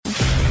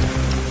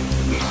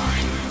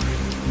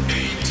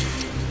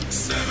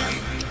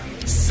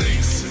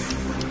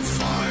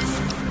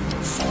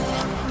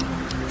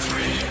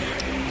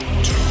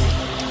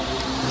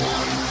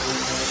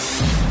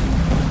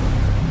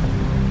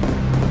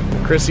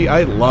Krissy,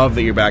 I love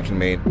that you're back in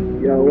Maine.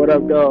 Yo, what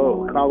up,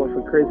 though? Calling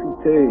for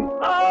Krissy T.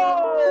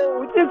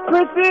 Oh, it's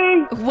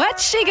Krissy.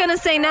 What's she gonna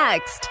say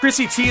next?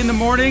 Krissy T in the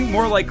morning,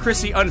 more like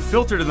Krissy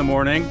Unfiltered in the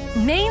morning.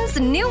 Maine's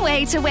new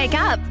way to wake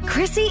up.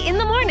 Krissy in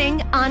the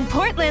morning on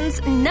Portland's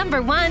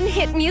 ¡1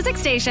 hit music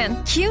station,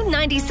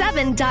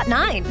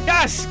 Q97.9.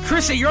 Yes,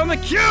 Krissy, you're on the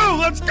queue.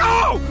 Let's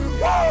go.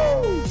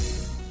 Woo!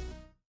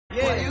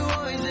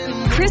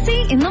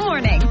 Krissy in the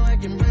morning.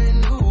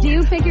 Do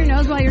you pick your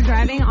nose while you're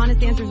driving?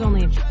 Honest answers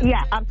only.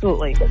 Yeah,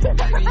 absolutely.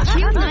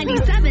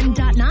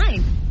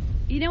 Q97.9.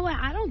 You know what?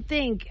 I don't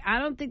think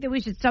that we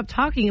should stop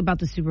talking about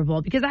the Super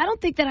Bowl because I don't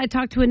think that I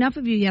talked to enough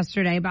of you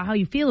yesterday about how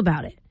you feel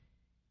about it.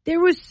 There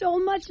was so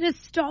much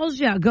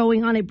nostalgia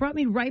going on. It brought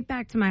me right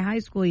back to my high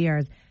school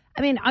years.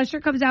 I mean,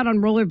 Usher comes out on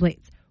rollerblades.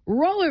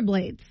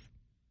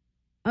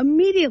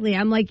 Immediately,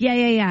 I'm like,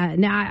 yeah.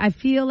 Now I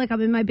feel like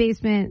I'm in my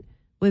basement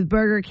with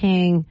Burger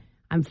King.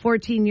 I'm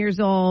 14 years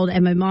old,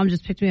 and my mom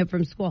just picked me up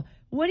from school.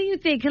 What do you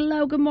think?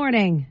 Hello, good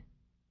morning.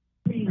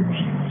 It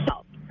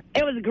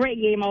was a great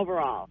game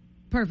overall.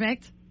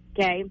 Perfect.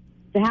 Okay.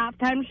 The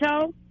halftime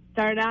show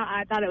started out,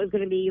 I thought it was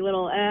going to be a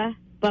little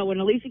but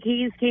when Alicia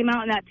Keys came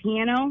out in that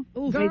piano,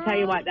 let me tell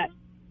you what,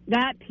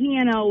 that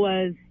piano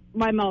was,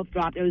 my mouth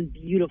dropped. It was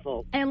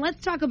beautiful. And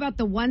let's talk about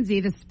the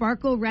onesie, the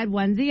sparkle red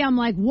onesie. I'm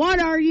like,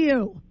 what are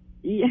you?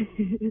 Yeah.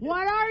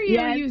 What are you,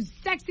 Yes. you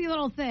sexy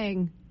little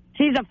thing?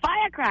 She's a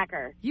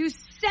firecracker. You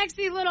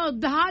sexy little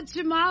hot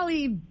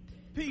tamale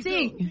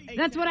thing.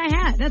 That's what I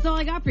had. That's all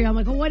I got for you. I'm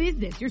like, well, what is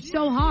this? You're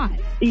so hot.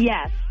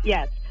 Yes.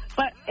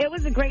 But it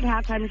was a great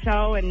halftime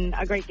show and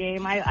a great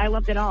game. I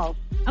loved it all.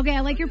 Okay,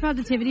 I like your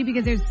positivity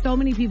because there's so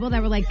many people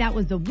that were like, that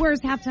was the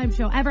worst halftime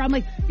show ever. I'm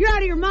like, you're out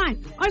of your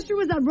mind. Usher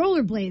was on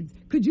rollerblades.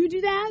 Could you do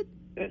that?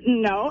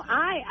 No,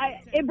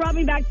 it brought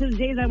me back to the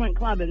days I went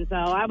clubbing. So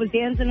I was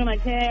dancing in my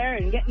chair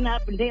and getting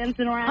up and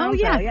dancing around. Oh,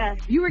 yeah. So, yeah.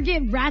 You were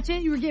getting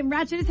ratchet. You were getting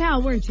ratchet as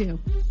hell, weren't you?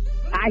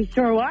 I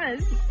sure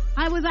was.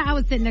 I was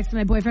sitting next to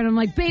my boyfriend. I'm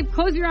like, babe,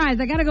 close your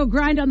eyes. I got to go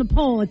grind on the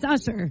pole. It's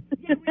Usher.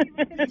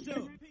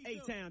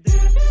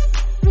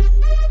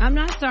 I'm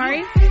not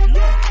sorry.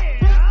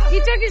 He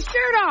took his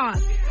shirt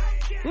off.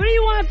 What do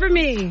you want from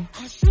me?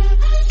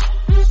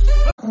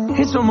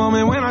 It's a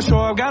moment when I show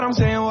up, God, I'm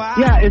saying why.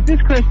 Yeah, is this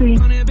Krissy?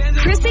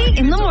 Krissy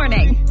in the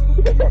morning.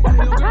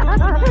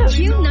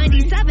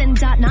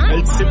 Q97.9.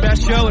 It's the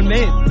best show in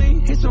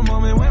Maine. It's a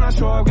moment when I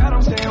show up, God,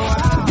 I'm saying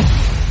why.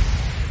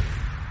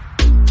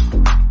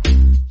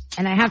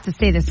 And I have to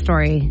say this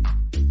story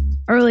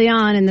early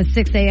on in the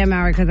 6 a.m.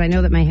 hour because I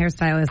know that my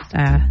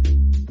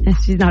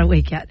hairstylist, she's not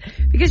awake yet.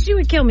 Because she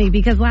would kill me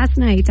because last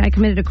night I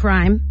committed a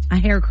crime, a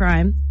hair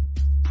crime.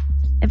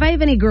 If I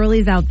have any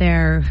girlies out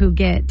there who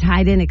get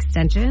tied in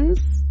extensions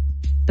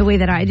the way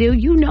that I do,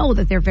 you know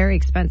that they're very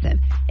expensive.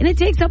 And it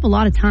takes up a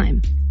lot of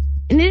time.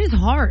 And it is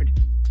hard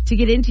to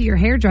get into your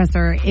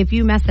hairdresser if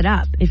you mess it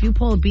up. If you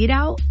pull a bead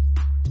out,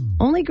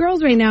 only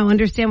girls right now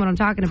understand what I'm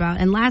talking about.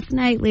 And last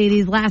night,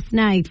 ladies,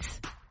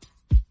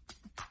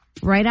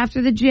 right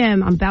after the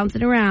gym, I'm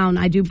bouncing around.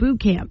 I do boot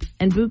camp,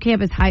 and boot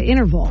camp is high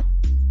interval.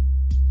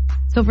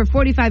 So for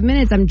 45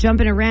 minutes, I'm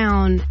jumping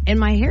around, and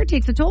my hair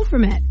takes a toll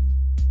from it.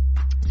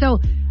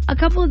 So a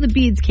couple of the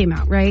beads came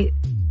out, right?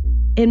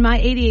 And my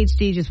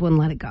ADHD just wouldn't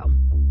let it go.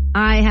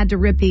 I had to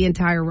rip the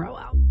entire row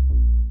out.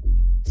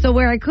 So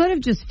where I could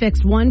have just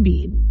fixed one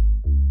bead,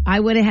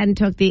 I went ahead and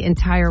took the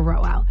entire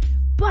row out.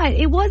 But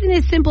it wasn't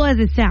as simple as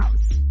it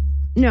sounds.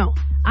 No,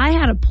 I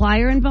had a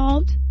plier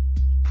involved.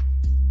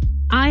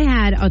 I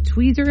had a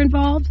tweezer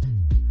involved.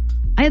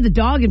 I had the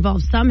dog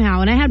involved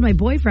somehow, and I had my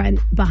boyfriend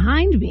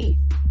behind me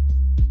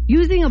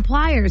using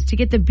pliers to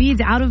get the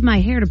beads out of my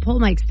hair to pull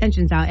my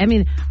extensions out. I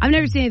mean, I've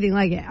never seen anything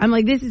like it. I'm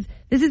like, this is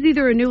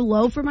either a new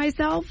low for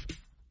myself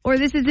or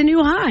this is a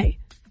new high.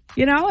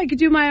 You know, I could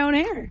do my own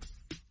hair.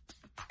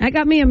 I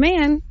got me a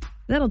man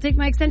that'll take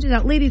my extensions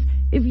out. Ladies,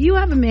 if you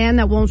have a man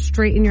that won't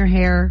straighten your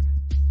hair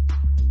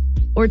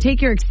or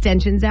take your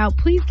extensions out,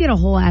 please get a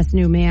whole ass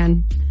new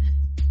man.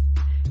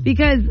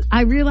 Because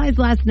I realized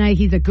last night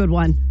he's a good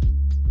one.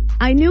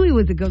 I knew he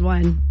was a good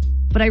one,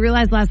 but I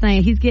realized last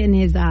night he's getting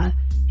his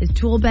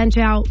tool bench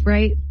out,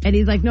 right? And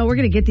he's like, no, we're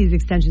going to get these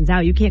extensions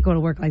out. You can't go to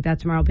work like that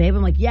tomorrow, babe.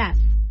 I'm like, yes,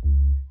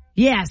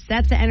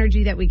 that's the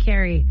energy that we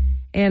carry.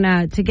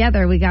 And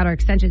together we got our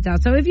extensions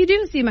out. So if you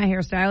do see my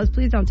hairstylist,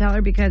 please don't tell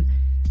her because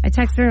I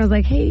texted her and I was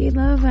like, hey,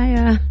 love,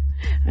 I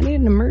need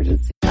an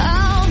emergency.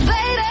 Oh, baby.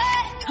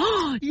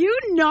 You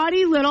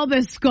naughty little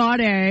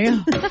biscotti.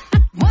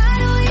 Why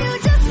don't you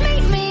just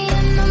meet me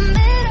in the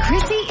middle?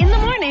 Krissy in the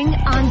morning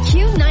on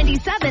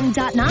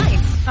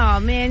Q97.9. Oh,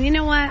 man, you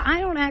know what? I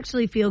don't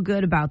actually feel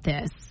good about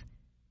this.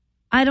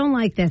 I don't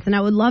like this, and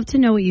I would love to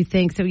know what you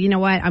think. So you know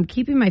what? I'm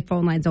keeping my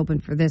phone lines open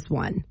for this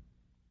one.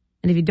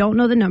 And if you don't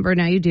know the number,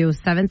 now you do,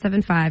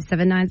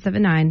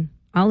 775-7979.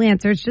 I'll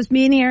answer. It's just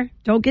me in here.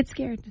 Don't get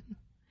scared.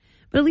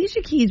 But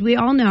Alicia Keys, we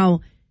all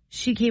know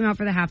she came out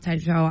for the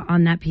halftime show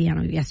on that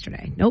piano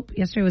yesterday. Nope,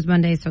 yesterday was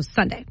Monday, so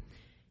Sunday.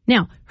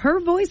 Now, her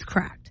voice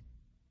cracked.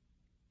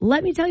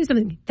 Let me tell you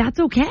something. That's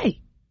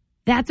okay.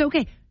 That's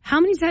okay. How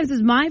many times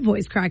does my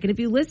voice crack? And if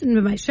you listen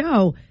to my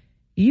show,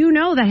 you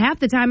know that half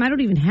the time I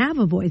don't even have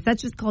a voice.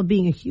 That's just called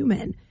being a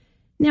human.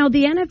 Now,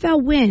 the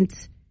NFL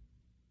went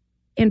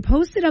and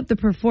posted up the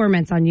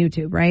performance on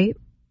YouTube, right?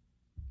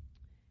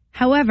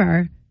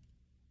 However,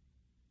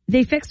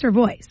 they fixed her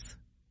voice.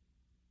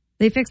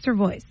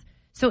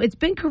 So it's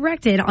been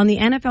corrected on the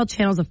NFL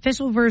channel's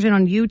official version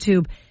on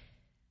YouTube.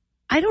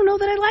 I don't know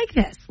that I like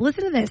this.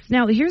 Listen to this.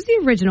 Now, here's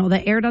the original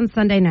that aired on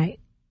Sunday night.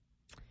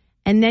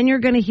 And then you're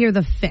going to hear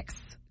the fix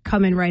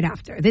coming right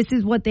after. This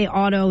is what they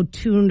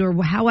auto-tuned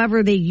or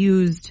however they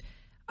used,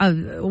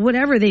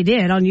 whatever they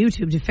did on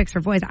YouTube to fix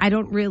her voice. I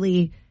don't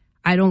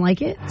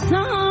like it.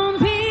 Some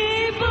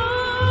people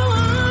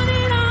want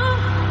it all,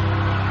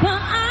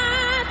 but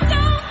I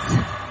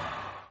don't.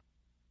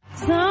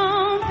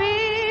 Some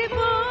people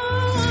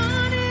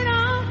want it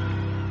all,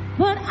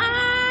 but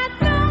I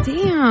don't.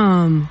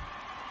 Damn.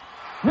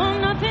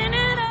 Want nothing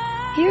at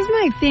all. Here's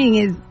my thing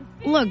is,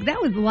 look,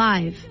 that was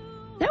live.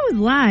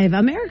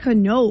 America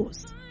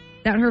knows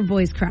that her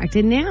voice cracked.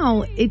 And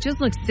now it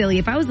just looks silly.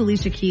 If I was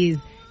Alicia Keys,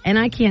 and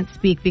I can't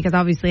speak because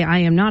obviously I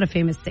am not a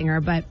famous singer,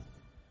 but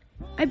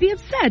I'd be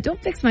upset.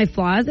 Don't fix my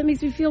flaws. That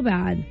makes me feel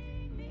bad.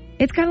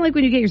 It's kind of like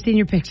when you get your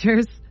senior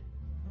pictures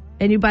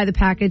and you buy the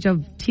package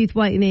of teeth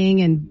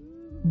whitening and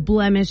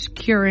blemish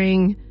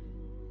curing.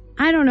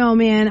 I don't know,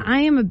 man.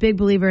 I am a big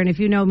believer. And if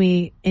you know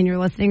me and you're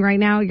listening right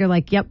now, you're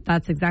like, yep,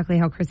 that's exactly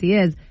how Krissy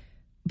is.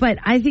 But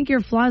I think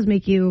your flaws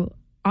make you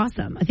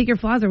awesome. I think your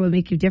flaws are what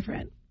make you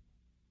different.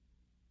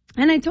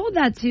 And I told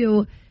that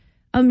to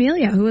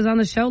Amelia, who was on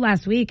the show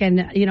last week.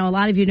 And, you know, a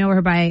lot of you know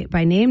her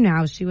by name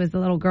now. She was the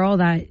little girl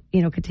that,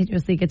 you know,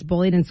 continuously gets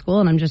bullied in school.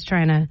 And I'm just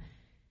trying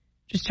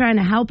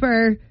to help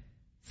her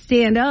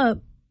stand up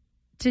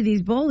to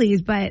these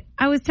bullies. But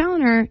I was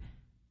telling her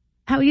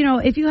how, you know,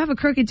 if you have a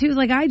crooked tooth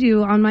like I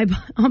do on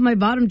my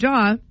bottom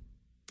jaw,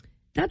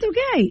 that's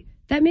okay.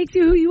 That makes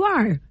you who you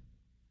are.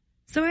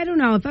 So I don't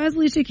know. If I was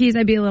Alicia Keys,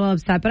 I'd be a little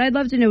upset. But I'd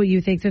love to know what you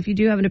think. So if you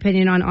do have an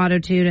opinion on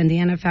auto-tune and the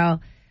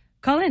NFL,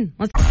 call in.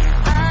 Let's go.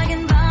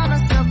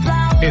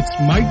 It's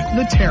Mike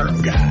the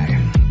Tarot Guy.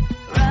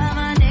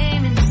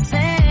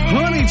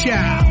 Honey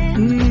Chow.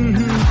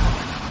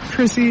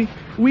 Krissy,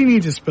 we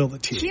need to spill the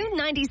tea.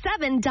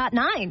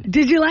 Q97.9.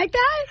 Did you like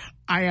that?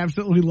 I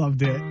absolutely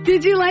loved it.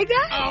 Did you like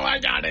that? Oh my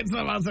God, it's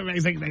the most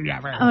amazing thing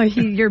ever. Oh,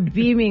 you're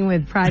beaming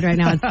with pride right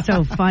now. It's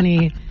so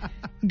funny.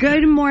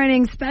 Good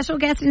morning. Special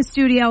guest in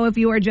studio if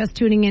you are just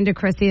tuning into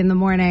Krissy in the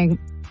morning.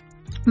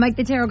 Mike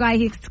the Tarot Guy,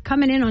 he's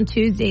coming in on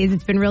Tuesdays.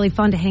 It's been really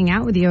fun to hang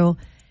out with you.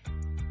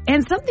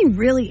 And something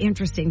really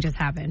interesting just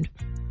happened.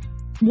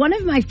 One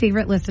of my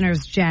favorite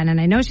listeners, Jen, and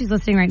I know she's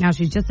listening right now.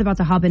 She's just about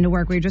to hop into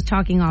work. We were just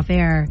talking off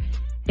air.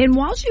 And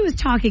while she was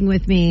talking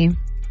with me,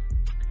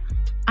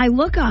 I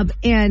look up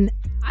and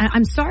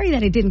I'm sorry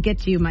that it didn't get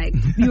to you, Mike.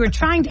 You were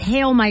trying to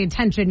hail my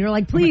attention. You're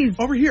like, please.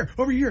 Over here,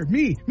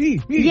 me.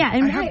 Yeah,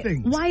 and I have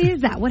things. Why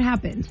is that? What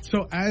happened?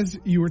 So as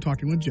you were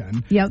talking with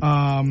Jen, yep.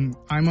 I'm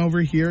over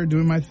here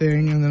doing my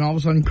thing, and then all of a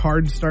sudden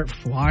cards start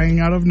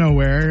flying out of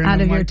nowhere. Out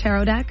of your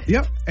tarot deck?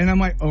 Yep. And I'm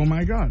like, oh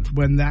my God.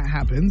 When that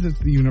happens, it's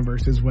the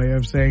universe's way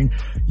of saying,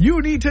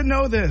 you need to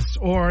know this,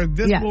 or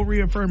this will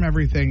reaffirm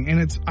everything. And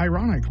it's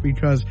ironic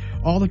because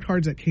all the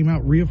cards that came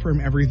out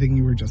reaffirm everything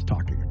you were just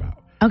talking about.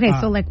 Okay,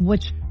 so like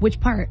which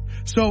part?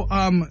 So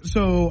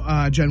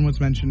Jen was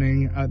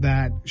mentioning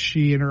that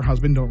she and her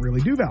husband don't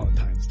really do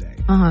Valentine's Day.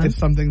 It's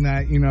something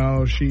that, you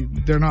know,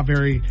 they're not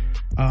very,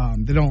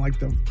 they don't like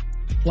the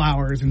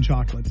flowers and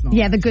chocolates and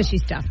all the gushy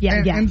stuff.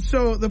 Yeah. And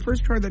so the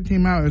first card that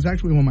came out is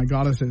actually one of my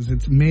goddesses.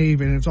 It's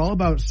Maeve, and it's all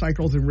about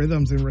cycles and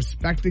rhythms and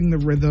respecting the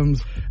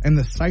rhythms and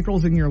the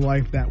cycles in your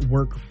life that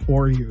work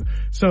for you.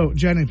 So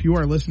Jen, if you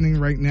are listening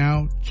right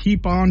now,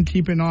 keep on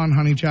keeping on,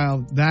 honey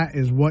child. That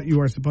is what you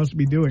are supposed to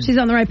be doing. She's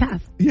on the right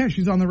path. Yeah,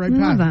 she's on the right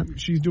path. That.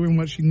 She's doing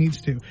what she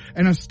needs to.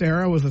 And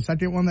Astera was the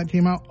second one that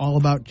came out, all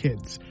about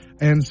kids.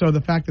 And so the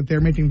fact that they're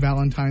making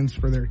Valentines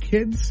for their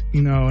kids,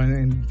 you know,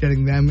 and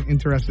getting them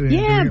interested in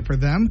doing it for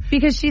them.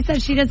 Because she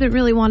said she doesn't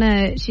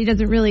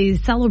really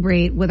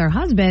celebrate with her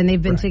husband.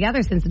 They've been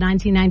together since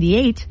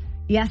 1998.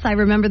 Yes, I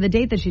remember the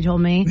date that she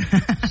told me.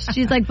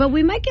 She's like, but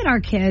we might get our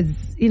kids,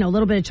 you know, a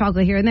little bit of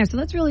chocolate here and there. So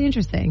that's really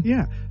interesting.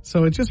 Yeah.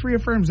 So it just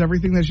reaffirms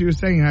everything that she was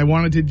saying. I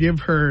wanted to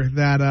give her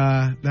that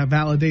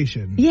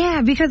validation.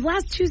 Yeah, because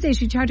last Tuesday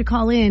she tried to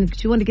call in.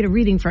 She wanted to get a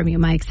reading from you,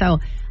 Mike. So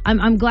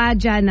I'm glad,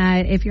 Jen,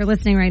 that if you're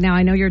listening right now,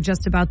 I know you're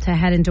just about to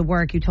head into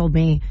work. You told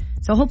me.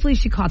 So hopefully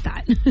she caught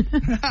that.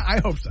 I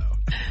hope so.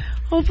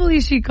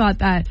 Hopefully she caught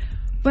that.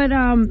 But,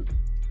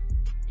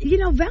 you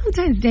know,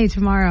 Valentine's Day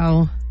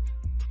tomorrow,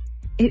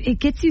 it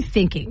gets you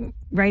thinking,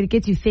 right? It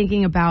gets you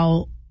thinking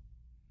about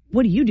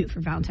what do you do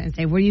for Valentine's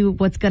Day?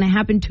 What's going to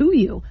happen to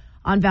you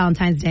on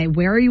Valentine's Day?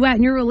 Where are you at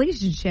in your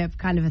relationship,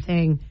 kind of a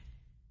thing?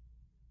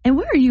 And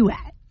where are you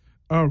at?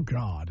 Oh,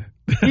 God.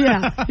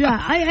 Yeah.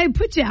 I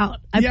put you out.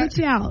 Put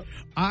you out.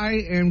 I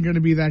am going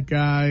to be that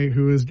guy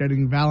who is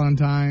getting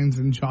Valentines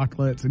and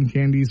chocolates and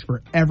candies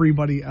for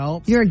everybody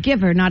else. You're a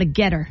giver, not a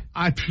getter.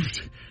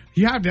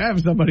 you have to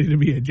have somebody to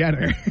be a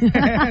Jenner.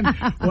 And,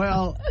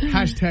 well,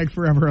 hashtag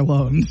forever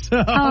alone.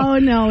 So, oh,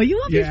 no, you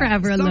won't be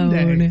forever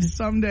alone.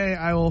 Someday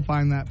I will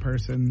find that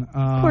person.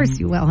 Of course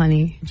you will,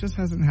 honey. It just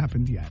hasn't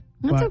happened yet.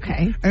 That's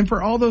okay. And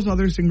for all those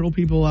other single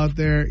people out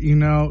there, you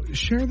know,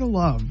 share the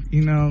love.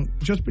 You know,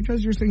 just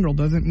because you're single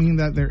doesn't mean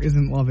that there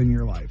isn't love in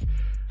your life.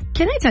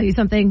 Can I tell you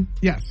something?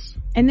 Yes.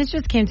 And this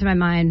just came to my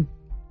mind.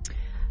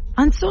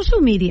 On social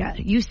media,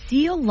 you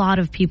see a lot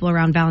of people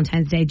around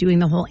Valentine's Day doing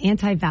the whole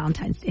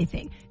anti-Valentine's Day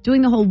thing,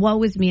 doing the whole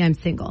woe is me, I'm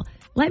single.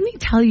 Let me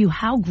tell you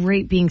how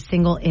great being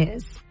single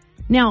is.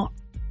 Now,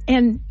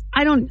 and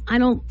I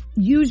don't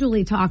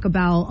usually talk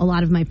about a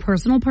lot of my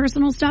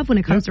personal stuff when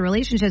it comes to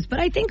relationships, but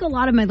I think a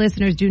lot of my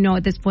listeners do know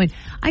at this point,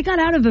 I got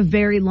out of a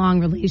very long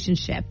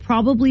relationship,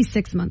 probably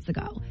 6 months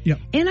ago. Yep.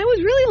 And I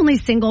was really only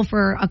single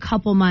for a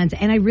couple months,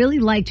 and I really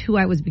liked who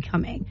I was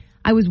becoming.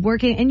 I was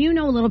working, and you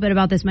know a little bit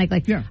about this, Mike,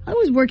 I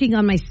was working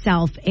on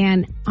myself,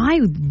 and I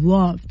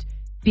loved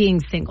being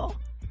single.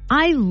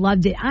 I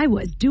loved it. I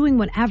was doing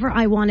whatever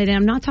I wanted, and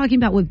I'm not talking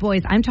about with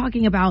boys. I'm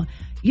talking about,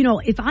 you know,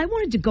 if I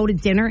wanted to go to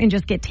dinner and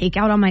just get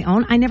takeout on my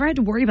own, I never had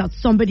to worry about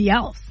somebody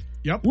else.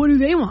 Yep. What do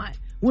they want?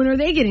 When are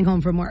they getting home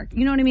from work?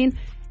 You know what I mean?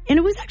 And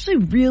it was actually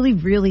really,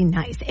 really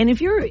nice. And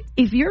if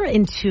you're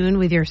in tune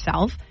with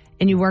yourself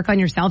and you work on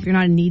yourself, you're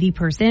not a needy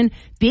person,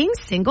 being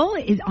single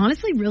is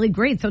honestly really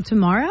great. So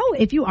tomorrow,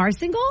 if you are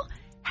single,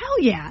 hell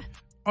yeah.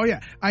 Oh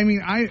yeah. I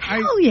mean, I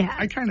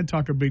kind of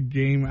talk a big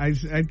game. I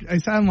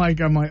sound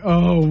like I'm like,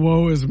 oh,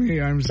 woe is me,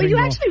 I'm single. But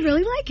you actually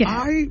really like it.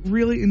 I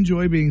really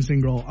enjoy being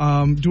single.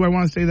 Do I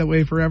want to stay that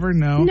way forever?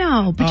 No.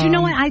 No, but you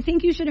know what? I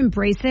think you should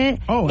embrace it.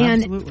 Oh,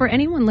 and absolutely. For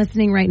anyone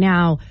listening right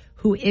now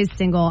who is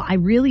single, I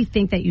really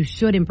think that you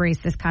should embrace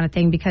this kind of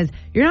thing because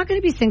you're not going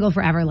to be single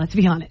forever. Let's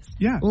be honest.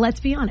 Yeah. Let's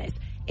be honest.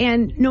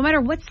 And no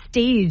matter what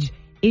stage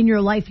in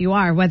your life you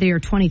are, whether you're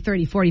 20,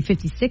 30, 40,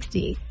 50,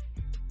 60,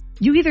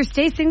 you either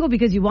stay single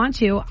because you want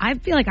to. I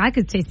feel like I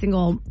could stay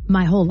single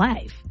my whole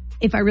life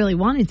if I really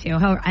wanted to.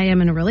 However, I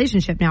am in a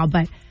relationship now,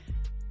 but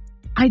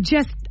I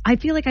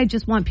feel like I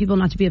just want people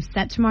not to be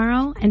upset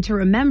tomorrow and to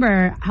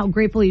remember how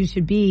grateful you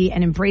should be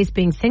and embrace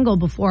being single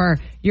before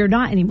you're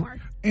not anymore.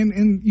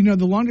 And you know,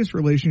 the longest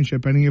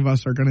relationship any of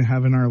us are going to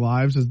have in our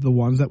lives is the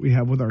ones that we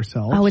have with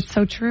ourselves. Oh, it's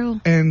so true.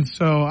 And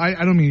so I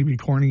don't mean to be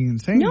corny in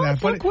saying no, that,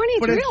 it's not corny,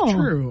 it's real. It's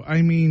true.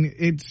 I mean,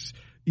 it's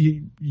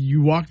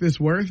you walk this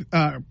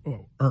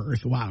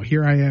earth. Wow,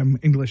 here I am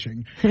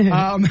Englishing.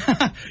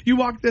 You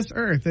walk this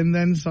earth, and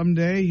then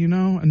someday, you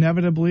know,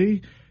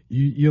 inevitably,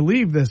 you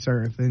leave this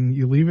earth and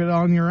you leave it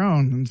on your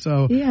own. And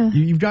so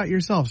you've got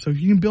yourself. So if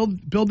you can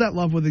build that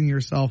love within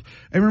yourself,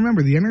 and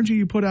remember, the energy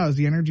you put out is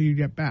the energy you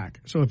get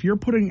back. So if you're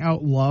putting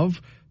out love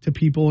to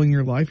people in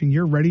your life and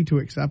you're ready to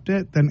accept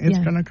it, then it's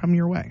going to come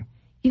your way.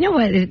 You know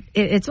what?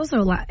 It's also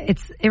a lot. It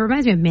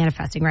reminds me of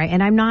manifesting, right?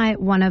 And I'm not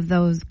one of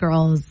those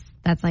girls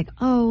that's like,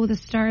 oh, the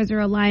stars are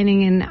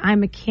aligning and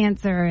I'm a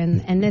Cancer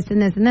and this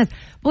and this and this.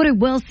 But what I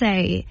will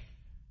say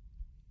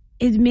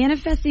is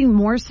manifesting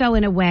more so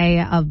in a way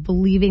of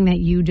believing that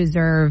you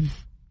deserve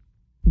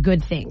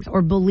good things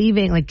or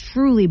believing, like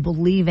truly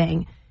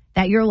believing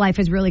that your life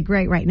is really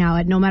great right now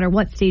at no matter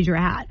what stage you're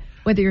at,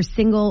 whether you're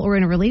single or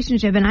in a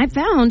relationship. And I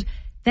found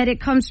that it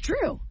comes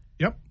true.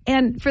 Yep.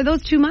 And for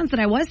those 2 months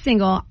that I was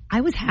single,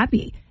 I was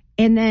happy.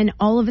 And then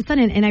all of a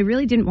sudden, and I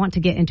really didn't want to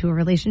get into a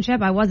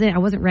relationship. I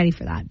wasn't ready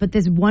for that. But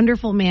this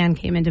wonderful man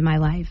came into my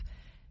life.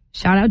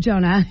 Shout out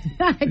Jonah.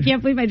 I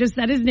can't believe I just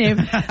said his name.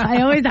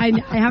 I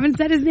haven't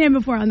said his name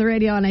before on the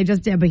radio, and I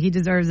just did, but he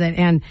deserves it.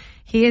 And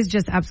he is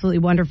just absolutely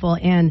wonderful.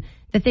 And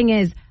the thing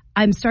is,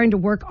 I'm starting to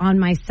work on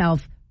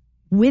myself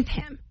with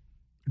him.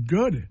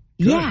 Good.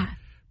 Yeah.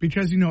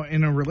 Because, you know,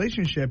 in a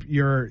relationship,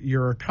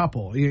 you're a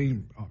couple.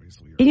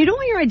 Obviously. And you don't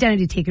want your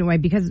identity taken away,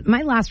 because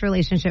my last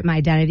relationship, my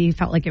identity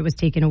felt like it was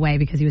taken away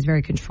because he was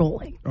very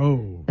controlling.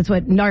 Oh. That's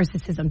what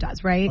narcissism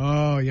does, right?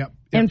 Oh, yep.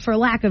 And for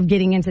lack of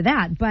getting into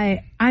that,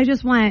 but I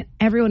just want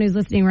everyone who's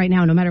listening right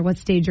now, no matter what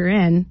stage you're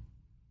in,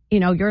 you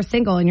know, you're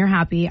single and you're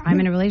happy. I'm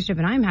in a relationship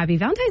and I'm happy.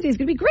 Valentine's Day is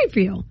going to be great for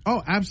you.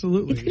 Oh,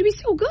 absolutely. It's going to be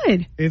so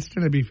good. It's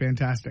going to be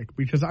fantastic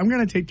because I'm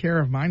going to take care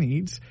of my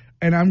needs.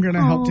 And I'm going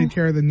to help take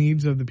care of the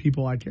needs of the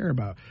people I care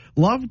about.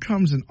 Love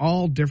comes in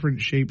all different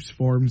shapes,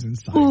 forms, and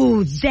sizes.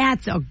 Ooh,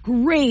 that's a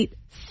great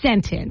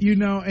sentence. You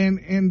know,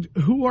 and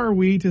who are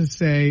we to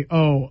say,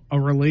 oh, a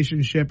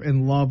relationship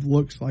and love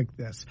looks like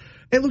this?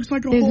 It looks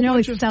like There's whole no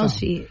bunch Excel of stuff.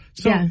 sheet.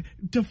 So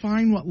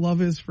define what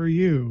love is for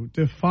you.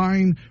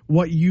 Define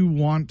what you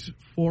want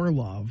for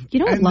love. You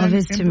know what love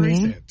is to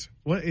me? It.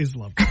 What is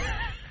love?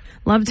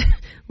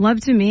 Love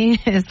to me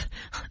is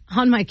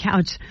on my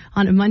couch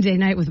on a Monday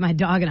night with my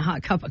dog and a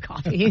hot cup of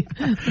coffee.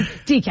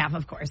 Decaf,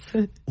 of course.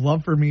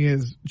 Love for me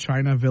is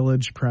China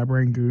Village crab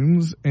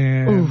rangoons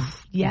and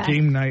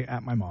game night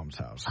at my mom's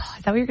house. Oh,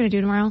 is that what you're going to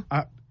do tomorrow?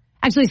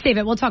 Actually, save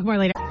it. We'll talk more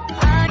later.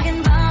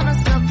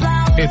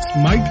 It's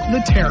Mike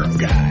the Tarot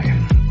Guy.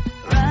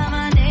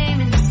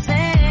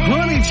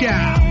 Honey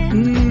chow.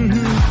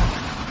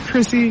 Mm-hmm.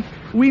 Krissy,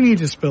 we need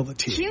to spill the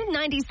tea.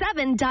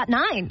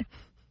 Q97.9.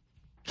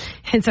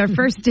 It's our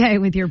first day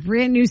with your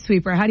brand new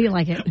sweeper. How do you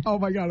like it? Oh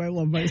my God, I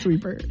love my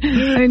sweeper.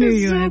 I knew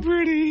you would. So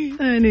pretty.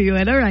 I knew you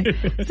would. All right.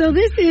 So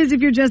this is,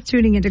 if you're just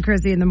tuning into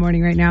Krissy in the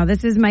morning right now,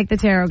 this is Mike the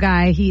Tarot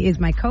Guy. He is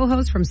my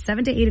co-host from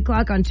 7 to 8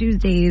 o'clock on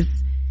Tuesdays.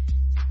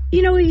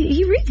 You know,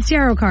 he reads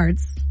tarot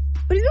cards,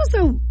 but he's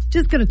also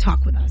just going to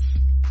talk with us.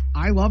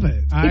 I love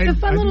it. It's a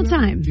fun little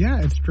time.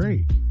 Yeah, it's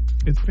great.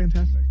 It's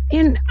fantastic.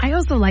 And I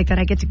also like that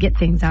I get to get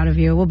things out of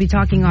you. We'll be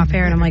talking off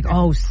air and I'm like,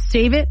 oh,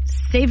 save it.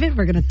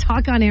 We're going to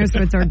talk on air so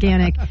it's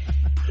organic.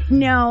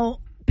 Now,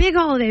 big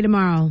holiday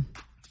tomorrow.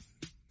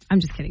 I'm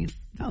just kidding. It's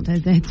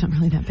Valentine's Day. It's not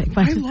really that big.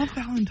 But I love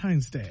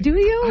Valentine's Day. Do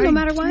you? No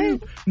matter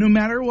what? No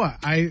matter what.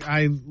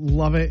 I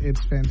love it.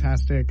 It's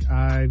fantastic.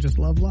 I just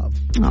love love.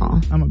 Oh,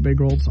 I'm a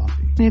big old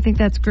softie. I think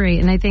that's great.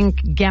 And I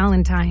think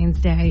Galentine's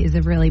Day is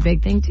a really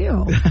big thing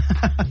too.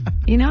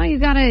 You know, you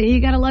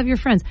gotta love your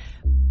friends.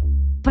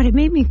 But it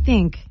made me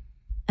think,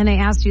 and I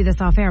asked you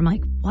this off air, I'm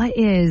like, what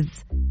is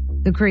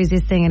the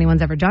craziest thing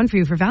anyone's ever done for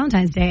you for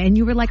Valentine's Day? And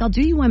you were like, I'll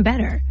do you one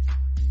better.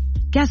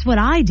 Guess what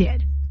I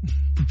did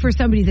for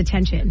somebody's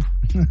attention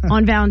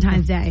on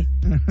Valentine's Day?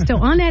 So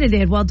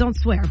unedited, well, don't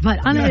swear, but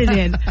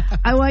unedited,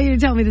 I want you to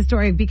tell me the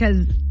story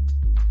because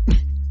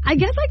I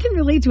guess I can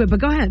relate to it,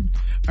 but go ahead.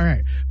 All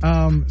right.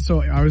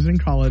 So I was in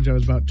college. I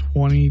was about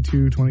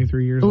 22,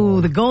 23 years old.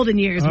 Ooh, the golden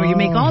years where you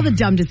make all the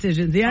dumb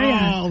decisions.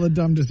 Yeah. All the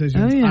dumb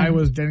decisions. Oh, yeah. I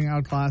was getting out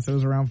of class. It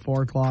was around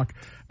 4 o'clock.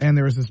 And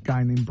there was this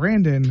guy named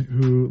Brandon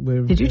who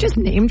lived... Did you just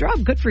name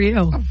drop? Good for you.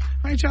 Oh,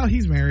 my child,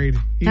 he's married.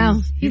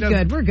 He's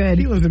good. We're good.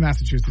 He lives in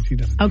Massachusetts. He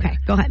doesn't. Okay,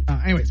 go ahead.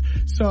 Anyways,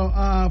 so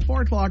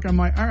 4 o'clock, I'm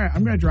like, all right,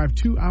 I'm going to drive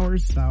 2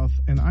 hours south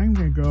and I'm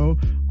going to go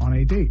on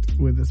a date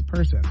with this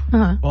person.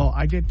 Uh-huh. Well,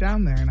 I get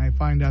down there and I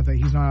find out that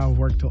he's not out of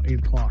work till 8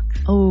 o'clock.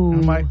 Oh.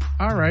 And I'm like,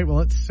 all right, well,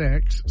 it's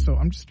 6. So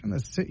I'm just going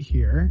to sit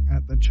here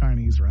at the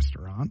Chinese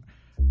restaurant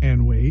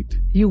and wait.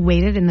 You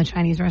waited in the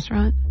Chinese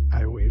restaurant?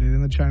 I waited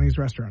in the Chinese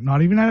restaurant.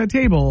 Not even at a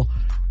table,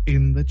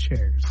 in the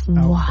chairs.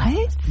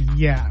 What?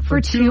 Yeah.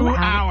 For 2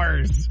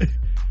 hours.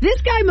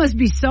 This guy must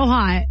be so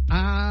hot.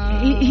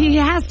 He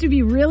has to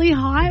be really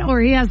hot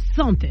or he has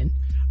something.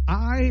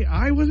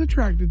 I was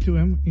attracted to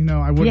him. You know,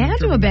 I wouldn't. You had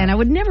to have been. I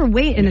would never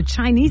wait in a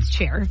Chinese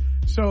chair.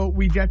 So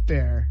we get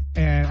there,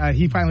 and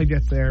he finally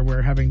gets there.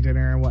 We're having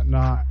dinner and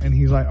whatnot, and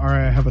he's like, all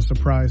right, I have a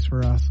surprise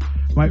for us.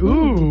 I'm like,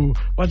 ooh,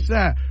 what's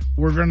that?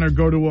 We're going to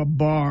go to a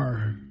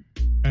bar,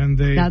 and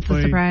they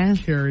play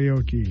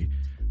karaoke.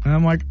 And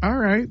I'm like, all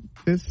right,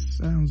 this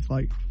sounds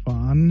like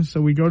fun.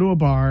 So we go to a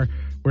bar,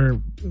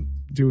 we're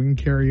doing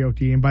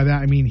karaoke, and by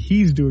that I mean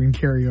he's doing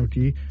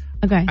karaoke.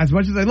 Okay. As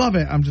much as I love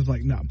it, I'm just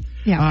like, no.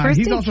 Yeah, first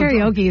date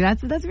karaoke,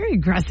 that's very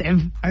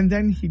aggressive. And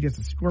then he gets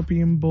a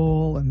scorpion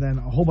bowl and then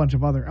a whole bunch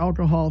of other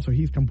alcohol, so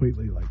he's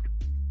completely like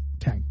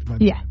tanked by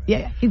the end of it.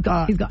 Yeah. He's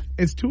gone. He's gone.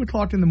 It's 2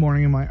 o'clock in the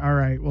morning. I'm like, all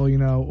right, well, you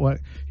know what?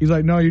 He's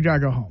like, no, you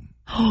gotta go home.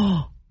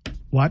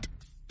 What?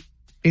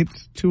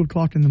 It's 2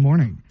 o'clock in the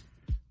morning.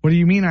 What do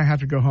you mean I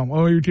have to go home?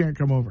 Oh, you can't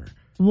come over.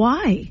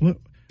 Why? What?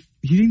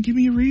 He didn't give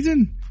me a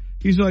reason.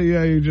 He's like,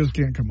 yeah, you just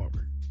can't come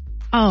over.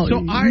 Oh,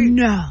 so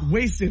I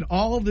wasted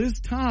all this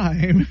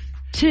time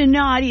to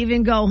not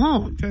even go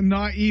home.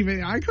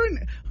 I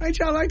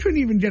couldn't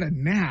even get a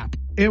nap.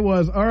 It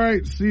was, all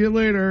right, see you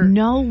later.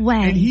 No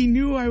way. And he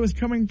knew I was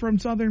coming from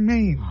Southern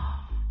Maine.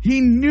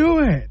 He knew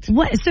it.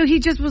 What? So he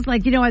just was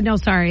like, you know what? No,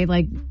 sorry.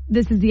 Like,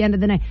 this is the end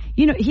of the night.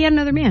 You know, he had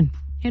another man.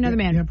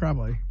 Man. Yeah,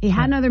 probably. He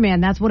had another man.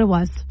 That's what it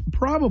was.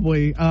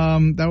 Probably.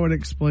 That would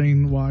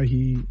explain why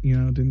he,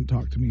 didn't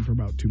talk to me for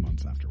about 2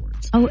 months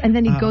afterwards. Oh, and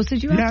then he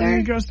ghosted you after? Yeah, then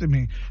he ghosted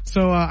me.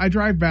 So I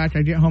drive back.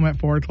 I get home at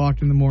 4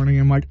 o'clock in the morning.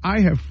 I'm like, I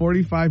have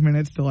 45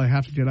 minutes till I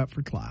have to get up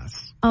for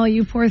class. Oh,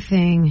 you poor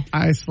thing.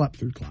 I slept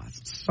through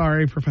class.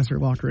 Sorry, Professor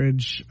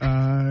Lockridge.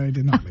 I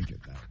did not make it.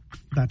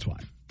 That's why.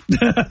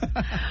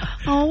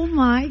 Oh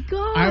my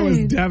God. I was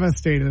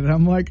devastated.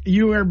 I'm like,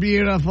 you were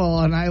beautiful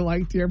and I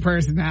liked your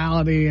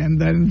personality,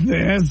 and then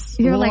this.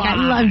 You're like, I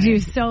loved you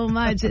so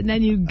much, and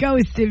then you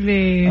ghosted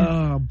me.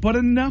 But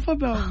enough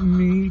about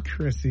me,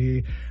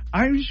 Krissy.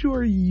 I'm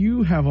sure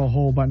you have a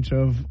whole bunch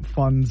of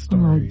fun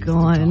stories to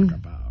talk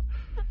about.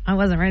 I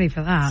wasn't ready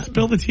for that.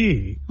 Spill the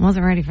tea. I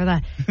wasn't ready for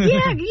that.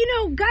 Yeah,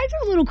 guys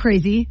are a little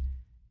crazy.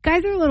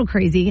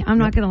 I'm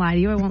not going to lie to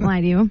you. I won't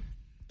lie to you.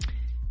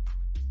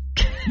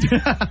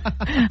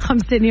 I'm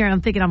sitting here and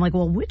I'm thinking, I'm like,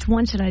 well, which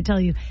one should I tell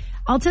you?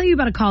 I'll tell you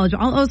about a college.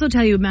 I'll also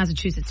tell you a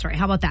Massachusetts story.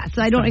 How about that?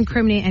 So I don't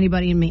incriminate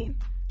anybody in Maine.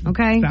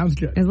 Okay? Sounds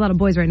good. There's a lot of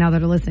boys right now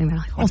that are listening. They're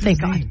like, oh, thank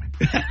God.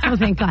 Oh,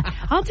 thank God.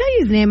 I'll tell you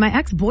his name. My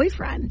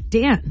ex-boyfriend,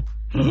 Dan,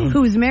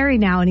 who's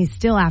married now and he's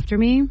still after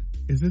me.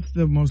 Is this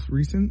the most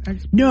recent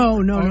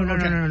ex-boyfriend? No.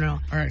 All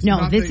right. So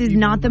no, this is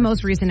not the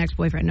most recent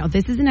ex-boyfriend. No,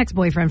 this is an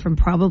ex-boyfriend from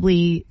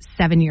probably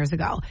 7 years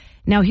ago.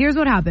 Now, here's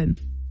what happened.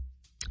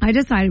 I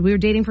decided we were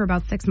dating for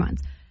about 6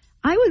 months.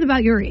 I was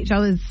about your age.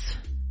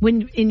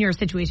 In your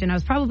situation, I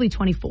was probably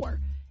 24.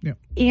 Yeah.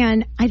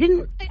 And I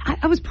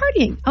was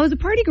partying. I was a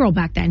party girl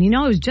back then.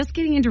 I was just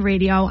getting into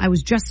radio. I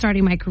was just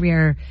starting my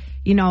career.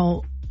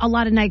 A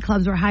lot of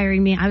nightclubs were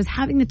hiring me. I was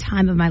having the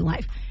time of my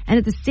life. And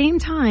at the same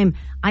time,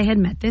 I had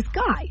met this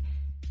guy.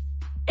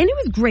 And it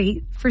was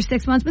great for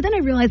 6 months, but then I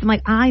realized I'm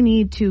like, I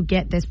need to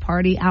get this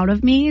party out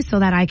of me so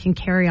that I can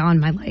carry on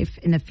my life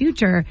in the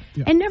future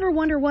and never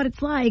wonder what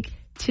it's like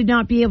to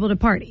not be able to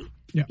party.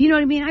 Yeah. You know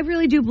what I mean? I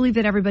really do believe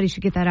that everybody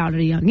should get that out at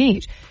a young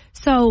age.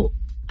 So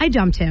I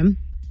dumped him.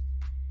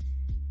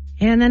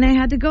 And then I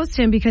had to ghost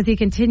him because he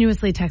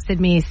continuously texted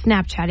me,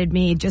 Snapchatted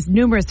me just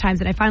numerous times.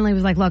 And I finally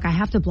was like, look, I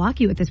have to block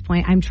you at this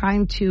point. I'm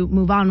trying to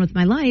move on with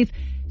my life.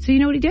 So you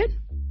know what he did?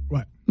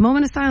 What?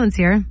 Moment of silence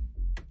here.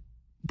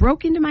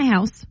 Broke into my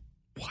house.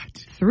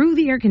 What? Through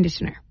the air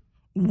conditioner.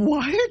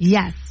 What?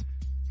 Yes.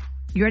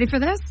 You ready for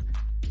this?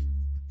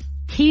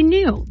 He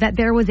knew that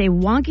there was a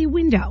wonky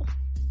window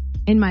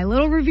in my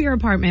little Revere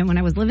apartment when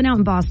I was living out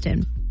in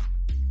Boston.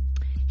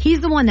 He's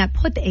the one that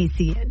put the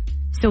AC in.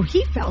 So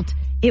he felt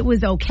it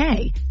was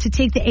okay to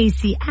take the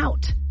AC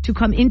out to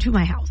come into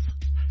my house.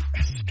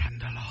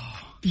 Escandalo.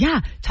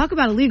 Yeah, talk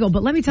about illegal,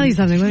 but let me tell you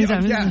something.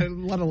 Yeah, a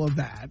lot of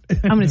that.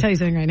 I'm going to tell you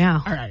something right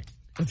now. All right,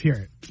 let's hear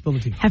it. Spill the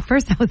tea. At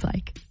first I was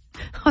like,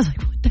 what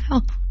the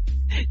hell?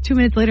 2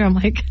 minutes later, I'm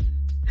like,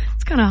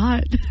 it's kind of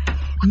hot.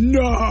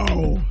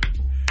 No,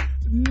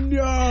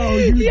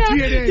 you didn't.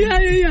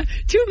 Yeah.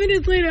 2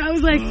 minutes later, I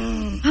was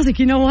like,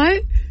 you know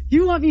what?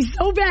 You want me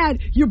so bad,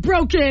 you're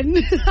broken.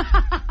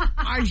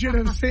 I should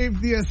have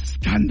saved the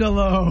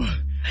escandalo.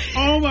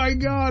 Oh my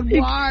God,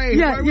 why?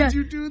 Why would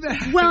you do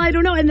that? Well, I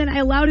don't know. And then I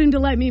allowed him to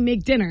let me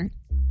make dinner.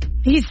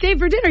 He stayed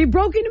for dinner. He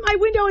broke into my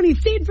window and he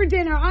stayed for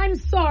dinner. I'm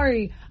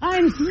sorry.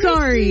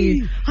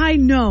 Sorry. I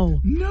know.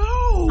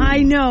 No.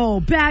 I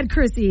know. Bad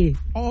Krissy.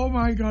 Oh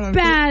my God.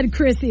 Bad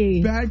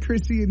Krissy. Bad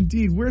Krissy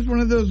indeed. Where's one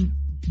of those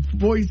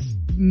voice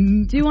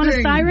Do you want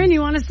a siren?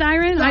 You want a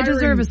siren? I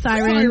deserve a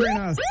siren.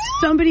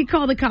 Somebody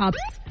call the cops.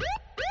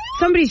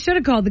 Somebody should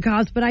have called the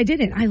cops, but I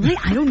didn't.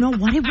 I don't know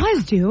what it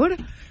was,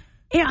 dude.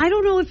 I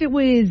don't know if it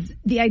was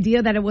the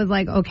idea that it was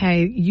like,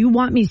 okay, you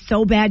want me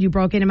so bad you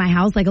broke into my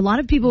house. Like a lot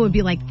of people would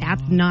be like,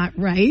 that's not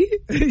right.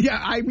 Yeah,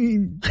 I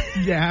mean,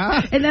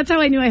 yeah. And that's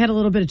how I knew I had a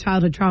little bit of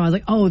childhood trauma. I was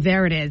like, oh,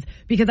 there it is.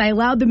 Because I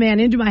allowed the man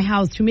into my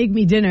house to make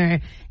me dinner.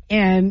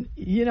 And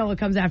you know what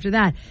comes after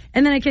that.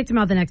 And then I kicked him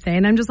out the next day.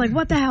 And I'm just like,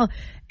 what the hell?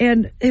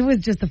 And it was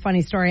just a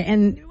funny story.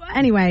 And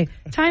anyway,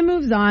 time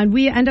moves on.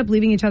 We end up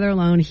leaving each other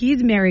alone.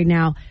 He's married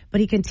now,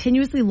 but he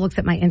continuously looks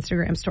at my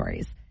Instagram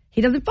stories.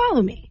 He doesn't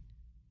follow me,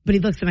 but he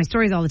looks at my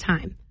stories all the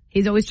time.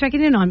 He's always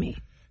checking in on me.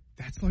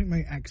 That's like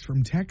my ex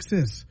from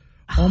Texas.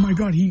 Oh my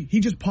God, he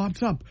just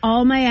pops up.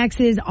 All my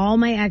exes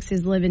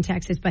live in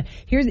Texas. But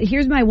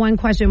here's my one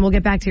question. We'll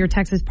get back to your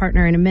Texas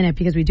partner in a minute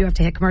because we do have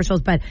to hit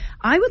commercials. But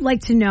I would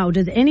like to know,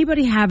 does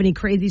anybody have any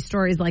crazy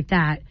stories like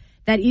that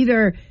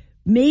either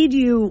made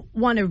you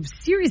want to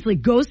seriously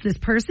ghost this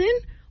person,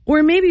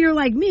 or maybe you're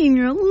like me and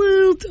you're a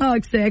little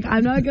toxic,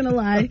 I'm not going to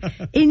lie,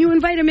 and you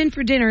invite him in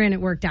for dinner and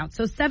it worked out.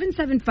 So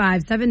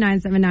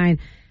 775-7979.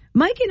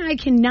 Mike and I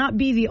cannot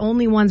be the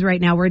only ones right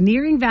now. We're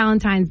nearing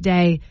Valentine's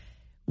Day.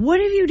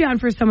 What have you done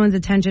for someone's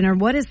attention, or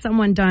what has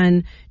someone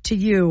done to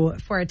you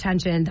for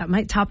attention that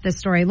might top this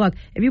story? Look,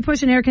 if you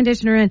push an air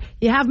conditioner in,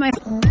 you have my...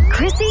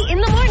 Krissy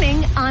in the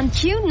morning on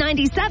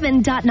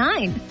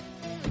Q97.9.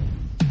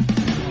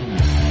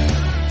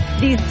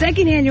 The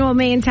second annual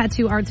Maine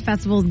Tattoo Arts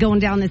Festival is going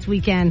down this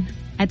weekend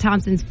at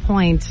Thompson's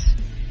Point.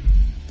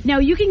 Now,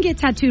 you can get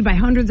tattooed by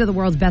hundreds of the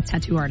world's best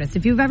tattoo artists.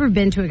 If you've ever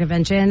been to a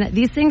convention,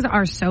 these things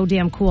are so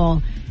damn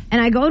cool. And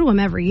I go to them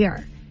every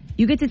year.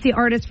 You get to see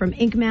artists from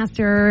Ink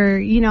Master.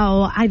 You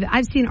know,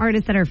 I've seen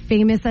artists that are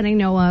famous that I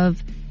know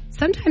of.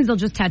 Sometimes they'll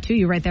just tattoo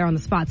you right there on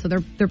the spot. So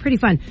they're pretty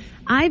fun.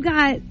 I've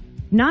got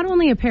not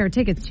only a pair of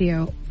tickets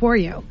for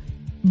you,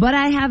 but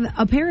I have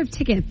a pair of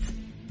tickets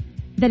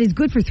that is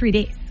good for 3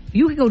 days.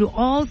 You could go to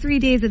all 3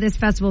 days of this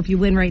festival if you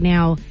win right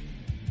now.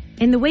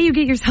 And the way you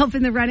get yourself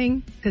in the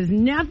running, because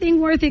nothing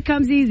worth it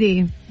comes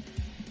easy,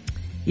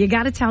 you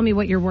got to tell me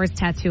what your worst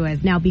tattoo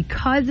is. Now,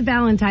 because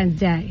Valentine's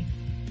Day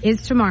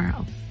is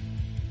tomorrow,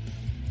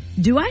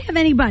 do I have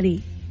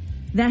anybody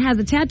that has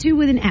a tattoo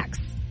with an X?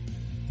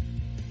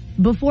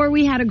 Before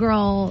we had a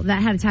girl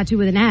that had a tattoo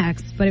with an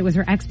X, but it was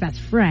her ex-best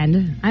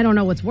friend. I don't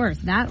know what's worse,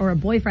 that or a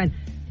boyfriend.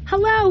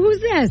 Hello, who's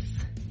this?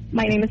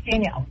 My name is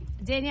Danielle.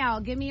 Danielle,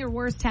 give me your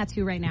worst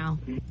tattoo right now.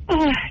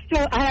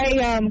 So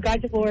I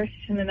got divorced,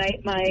 and the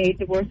night my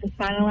divorce was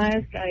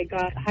finalized, I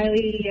got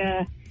highly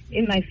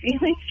in my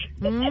feelings.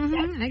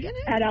 I get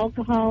it. Had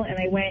alcohol, and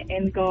I went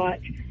and got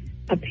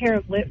a pair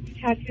of lips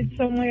tattooed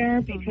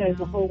somewhere because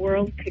the whole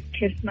world could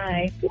kiss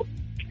my...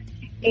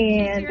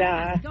 And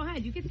go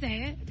ahead, you can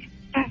say it.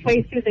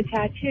 Halfway through the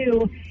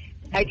tattoo,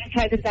 I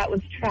decided that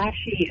was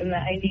trashy and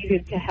that I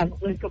needed to have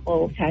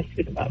lickable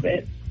tattooed above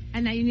it.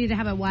 And that you need to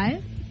have a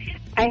what?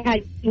 I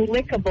had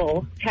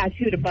lickable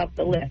tattooed above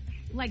the lips.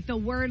 Like the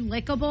word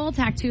lickable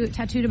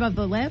tattooed above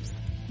the lips?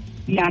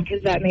 Yeah,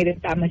 because that made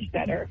it that much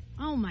better.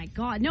 Oh, my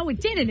God. No, it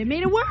didn't. It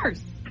made it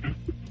worse.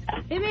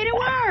 It made it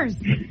worse.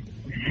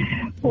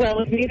 Well,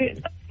 it made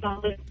it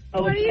solid.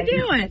 What are you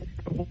doing?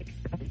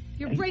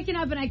 You're breaking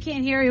up and I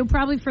can't hear you.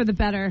 Probably for the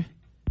better.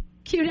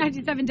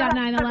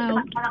 Q97.9,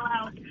 hello.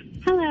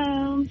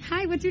 Hello.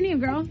 Hi, what's your name,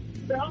 girl?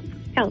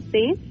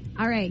 Kelsey.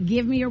 All right,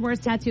 give me your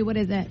worst tattoo. What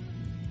is it?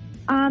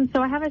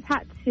 So I have a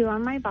tattoo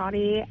on my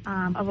body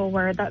of a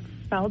word that's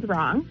spelled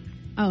wrong.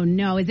 Oh,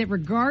 no. Is it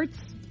regards?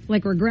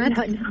 Like regrets?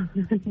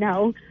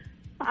 No.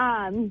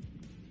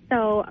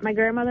 So my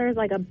grandmother is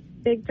like a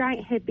big,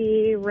 giant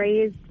hippie,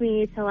 raised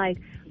me to, like,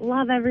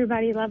 love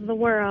everybody, love the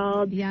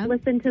world,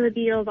 listen to the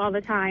Beatles all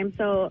the time.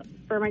 So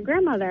for my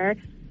grandmother,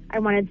 I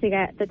wanted to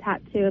get the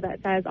tattoo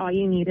that says, all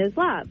you need is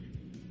love.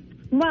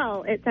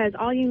 Well, it says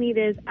all you need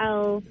is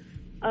LOOE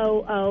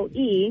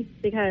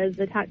because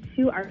the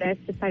tattoo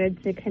artist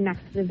decided to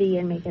connect the V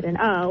and make it an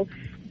O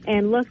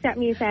and looked at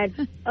me and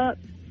said, oh,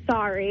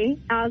 sorry.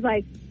 I was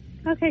like,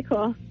 okay,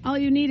 cool. All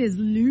you need is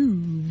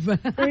lube.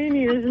 All you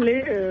need is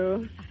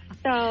lube.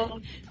 So all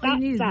you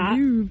need is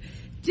lube.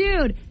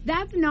 Dude,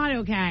 that's not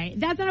okay.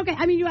 That's not okay.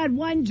 I mean, you had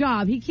one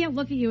job. He can't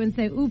look at you and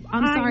say, oop,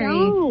 I'm sorry.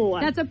 Know.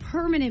 That's a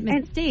permanent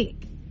mistake.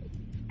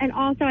 And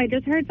also, I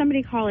just heard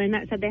somebody call in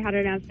that said they had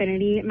an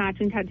affinity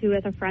matching tattoo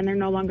with a friend they're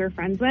no longer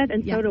friends with,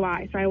 and so do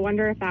I. So I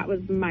wonder if that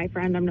was my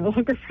friend I'm no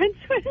longer friends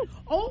with.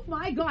 Oh,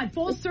 my God.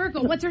 Full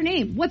circle. What's her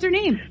name? What's her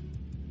name?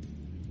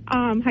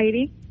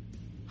 Heidi.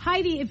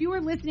 Heidi, if you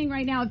were listening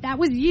right now, if that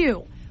was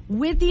you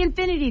with the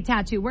infinity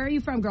tattoo, where are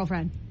you from,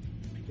 girlfriend?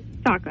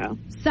 Saco.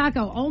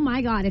 Oh,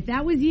 my God. If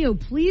that was you,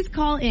 please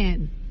call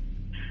in.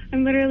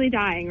 I'm literally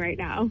dying right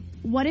now.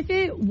 What if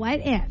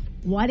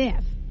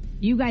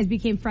you guys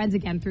became friends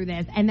again through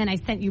this, and then I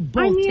sent you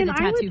both to the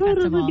tattoo festival? I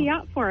would totally be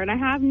up for it. I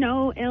have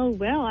no ill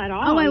will at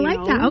all. Oh, I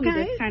like that. Okay.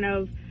 We just kind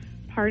of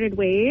parted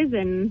ways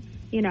and,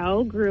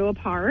 grew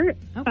apart.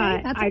 Okay,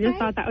 but that's I just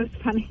thought that was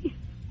funny.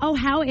 Oh,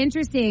 how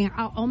interesting.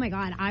 Oh, my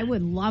God. I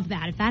would love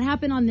that. If that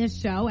happened on this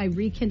show, I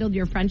rekindled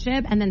your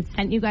friendship and then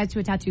sent you guys to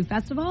a tattoo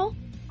festival.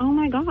 Oh,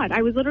 my God.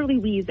 I was literally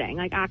wheezing,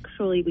 like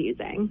actually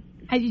wheezing.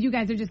 You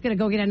guys are just going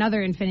to go get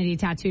another infinity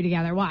tattoo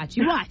together. Watch.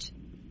 You watch.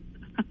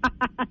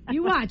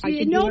 You watch.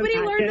 Nobody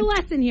learned the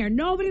lesson here.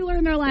 Nobody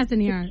learned their lesson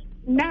here.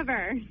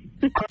 Never.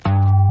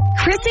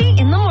 Krissy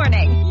in the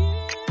morning.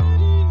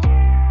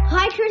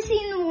 Hi,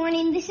 Krissy in the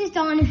morning. This is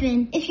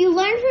Donovan. If you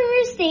learn from your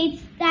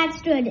mistakes,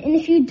 that's good. And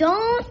if you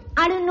don't,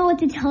 I don't know what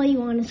to tell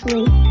you,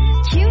 honestly.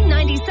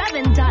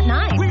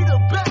 Q97.9. We the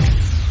best.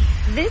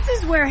 This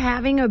is where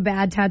having a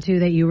bad tattoo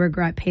that you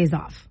regret pays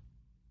off.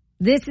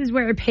 This is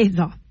where it pays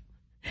off.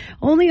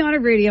 Only on a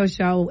radio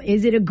show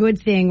is it a good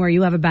thing where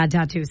you have a bad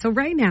tattoo. So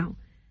right now,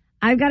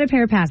 I've got a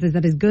pair of passes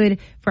that is good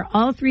for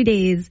all 3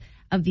 days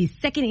of the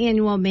second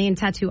annual Maine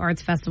Tattoo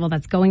Arts Festival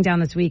that's going down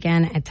this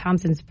weekend at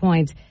Thompson's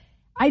Point.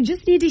 I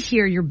just need to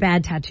hear your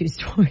bad tattoo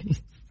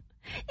stories.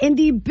 And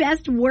the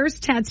best,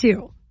 worst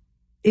tattoo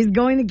is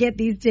going to get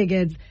these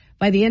tickets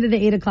by the end of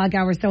the 8 o'clock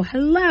hour. So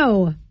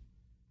hello.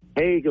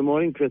 Hey, good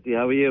morning, Krissy.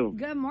 How are you?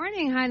 Good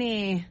morning,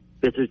 honey.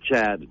 This is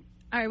Chad.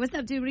 All right, what's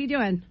up, dude? What are you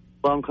doing?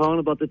 Well, I'm calling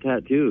about the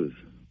tattoos.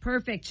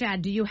 Perfect,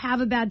 Chad. Do you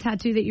have a bad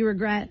tattoo that you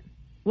regret?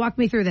 Walk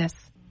me through this.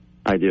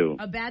 I do.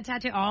 A bad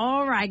tattoo?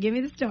 All right, give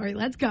me the story.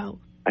 Let's go.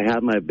 I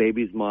have my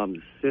baby's mom's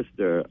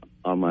sister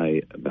on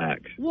my back.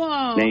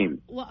 Whoa.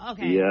 Name. Well,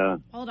 okay. Yeah.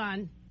 Hold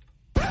on.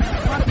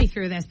 Walk me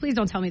through this. Please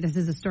don't tell me this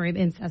is a story of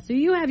incest. So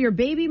you have your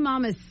baby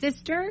mama's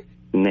sister?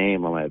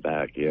 Name on my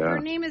back, yeah. Her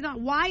name is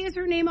on... Why is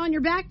her name on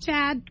your back,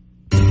 Chad?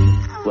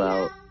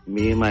 Well,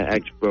 me and my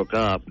ex broke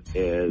up,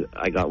 and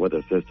I got with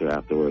her sister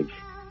afterwards.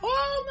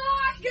 Oh,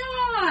 my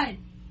God!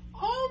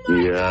 Oh,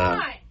 my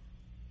God!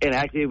 And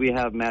actually, we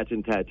have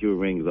matching tattoo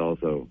rings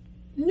also.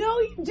 No,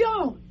 you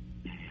don't.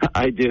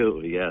 I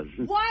do, yes.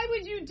 Why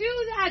would you do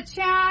that,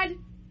 Chad?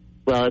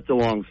 Well, it's a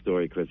long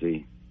story,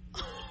 Krissy.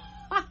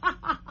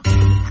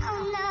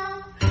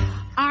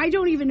 I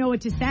don't even know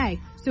what to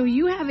say. So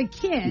you have a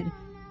kid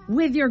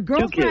with your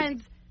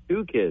girlfriend's...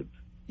 Two kids.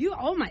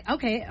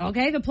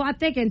 Okay, the plot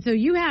thickens. So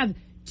you have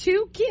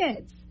 2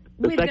 kids.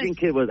 The second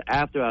kid was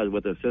after I was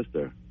with her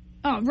sister.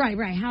 Oh,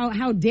 right.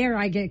 How dare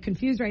I get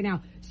confused right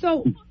now?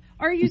 So,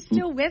 are you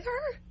still with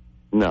her?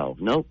 No,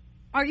 nope.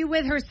 Are you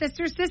with her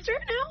sister's sister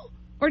now?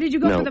 Or did you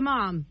go for the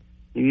mom?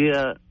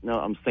 Yeah, no,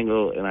 I'm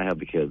single and I have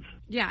the kids.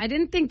 Yeah, I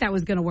didn't think that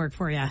was going to work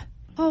for you.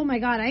 Oh, my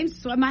God.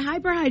 My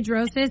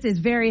hyperhidrosis is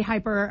very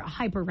hyper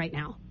right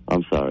now.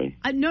 I'm sorry.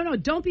 No,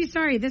 don't be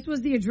sorry. This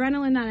was the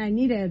adrenaline that I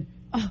needed.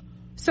 Oh,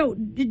 so,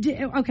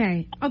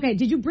 okay.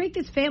 Did you break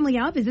this family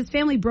up? Is this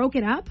family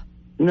broken up?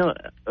 No,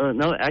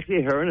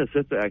 actually, her and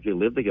her sister actually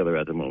live together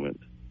at the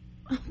moment.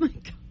 Oh, my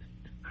God.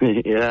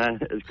 Yeah,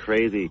 it's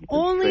crazy.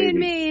 Only in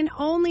Maine, yep.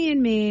 Only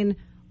in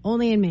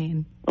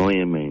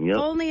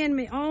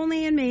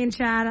Maine,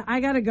 Chad. I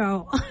gotta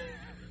go. All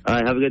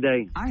right, have a good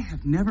day. I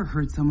have never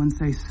heard someone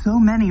say so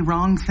many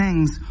wrong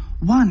things,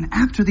 one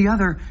after the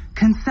other,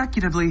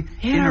 consecutively.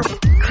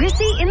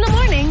 Krissy in the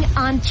morning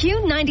on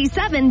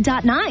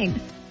Q97.9.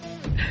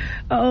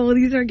 Oh,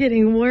 these are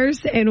getting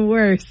worse and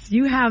worse.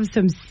 You have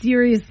some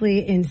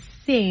seriously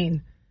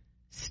insane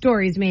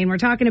stories, Maine. We're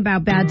talking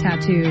about bad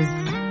tattoos.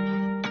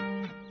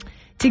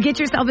 To get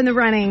yourself in the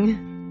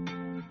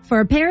running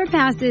for a pair of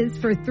passes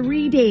for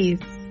 3 days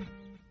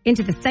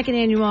into the second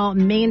annual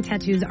Maine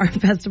Tattoos Art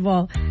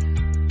Festival.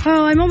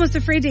 Oh, I'm almost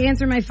afraid to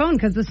answer my phone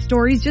because the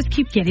stories just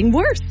keep getting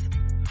worse.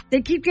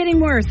 They keep getting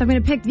worse. I'm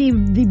going to pick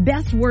the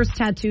best worst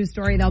tattoo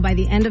story, though, by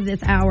the end of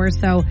this hour.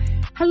 So,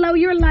 hello,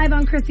 you're live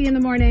on Krissy in the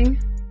Morning.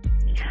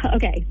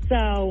 Okay,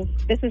 so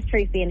this is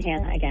Tracy and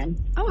Hannah again.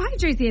 Oh, hi,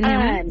 Tracy and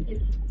Hannah.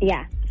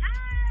 Yeah.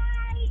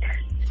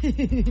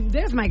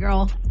 There's my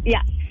girl.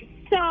 Yeah.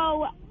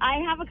 So I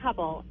have a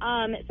couple.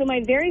 So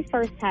my very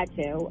first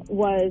tattoo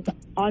was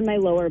on my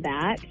lower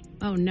back.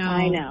 Oh, no.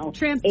 I know.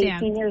 Tramp 18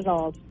 stamp. years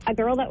old. A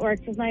girl that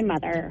works with my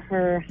mother,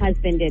 her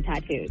husband did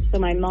tattoos. So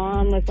my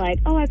mom was like,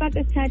 oh, I got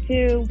this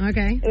tattoo.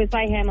 Okay. It was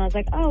by him. I was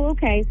like, oh,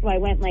 okay. So I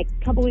went like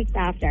a couple weeks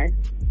after.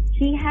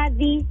 He had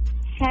the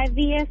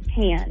heaviest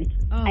hand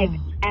I've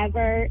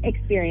ever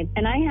experienced.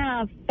 And I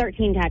have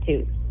 13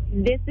 tattoos.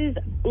 This is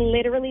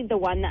literally the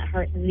one that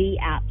hurt the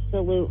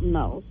absolute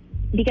most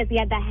because he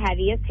had the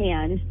heaviest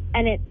hand,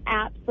 and it's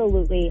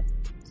absolutely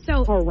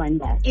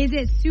horrendous. Is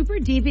it super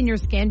deep in your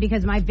skin?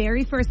 Because my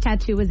very first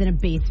tattoo was in a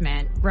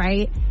basement,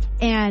 right?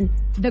 And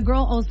the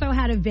girl also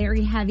had a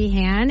very heavy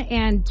hand,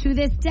 and to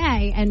this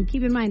day, and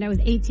keep in mind I was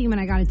 18 when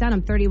I got it done,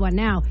 I'm 31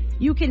 now,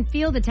 you can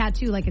feel the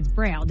tattoo like it's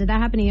braille. Did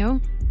that happen to you?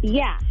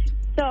 Yeah.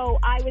 So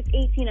I was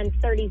 18, I'm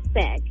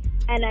 36,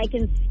 and I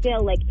can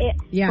still, like, it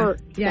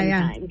hurts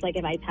sometimes, like,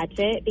 if I touch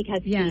it,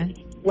 because he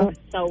was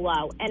so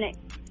low, and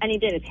he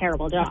did a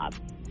terrible job.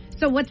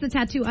 So what's the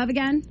tattoo of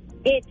again?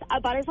 It's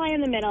a butterfly in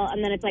the middle,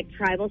 and then it's, like,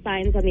 tribal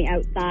signs on the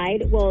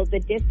outside. Well, the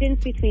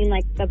distance between,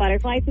 like, the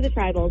butterfly to the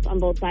tribals on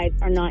both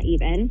sides are not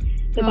even.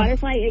 The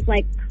butterfly is,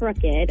 like,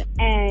 crooked,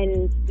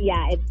 and,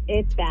 yeah,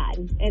 it's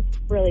bad. It's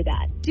really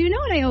bad. Do you know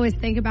what I always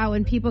think about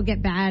when people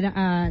get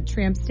bad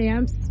tramp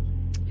stamps?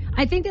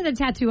 I think that the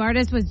tattoo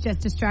artist was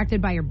just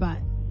distracted by your butt.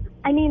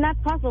 I mean, that's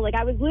possible. Like,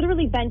 I was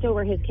literally bent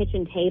over his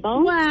kitchen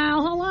table.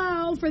 Wow,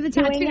 hello, for the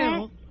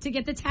tattoo. To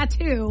get the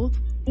tattoo.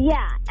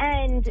 Yeah,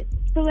 and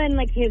so then,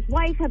 like, his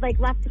wife had, like,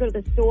 left to go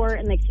to the store,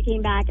 and, like, she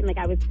came back, and, like,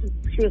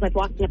 she was, like,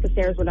 walking up the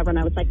stairs, whatever, and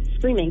I was, like,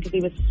 screaming, because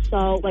he was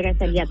so, like I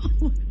said, he had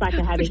such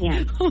a heavy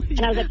hand.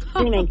 And I was, like,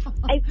 screaming.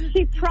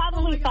 She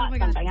probably thought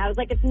something. I was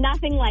like, it's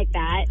nothing like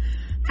that.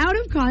 Out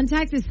of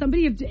context, if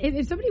somebody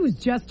was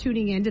just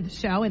tuning into the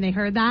show and they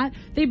heard that,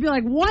 they'd be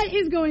like, what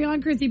is going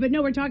on, Krissy? But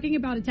no, we're talking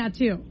about a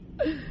tattoo.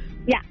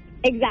 Yeah,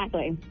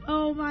 exactly.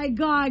 Oh, my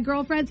God,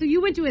 girlfriend. So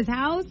you went to his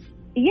house?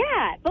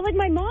 Yeah, but, like,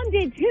 my mom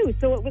did, too.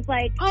 So it was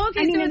like... Oh,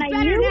 okay, so it's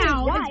better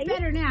now. It's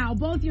better now.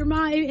 Both your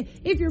mom...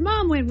 If your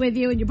mom went with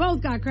you and you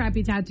both got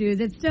crappy tattoos,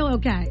 it's still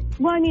okay.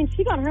 Well, I mean,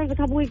 she got hers a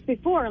couple weeks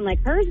before, and, like,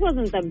 hers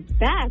wasn't the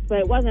best, but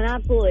it wasn't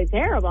absolutely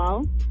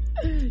terrible.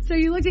 So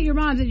you looked at your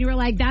mom's and you were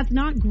like, that's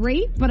not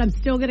great, but I'm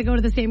still going to go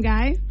to the same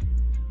guy?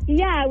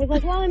 Yeah, I was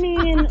like, well, I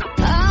mean...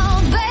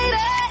 Oh, baby!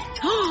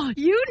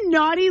 You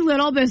naughty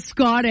little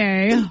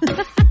biscotti.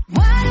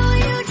 Why don't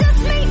you just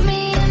meet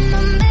me in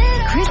the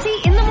middle?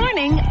 Krissy in the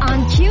Morning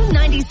on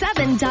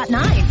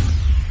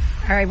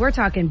Q97.9. All right, we're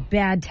talking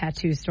bad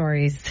tattoo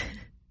stories.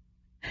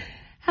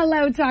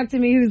 Hello, talk to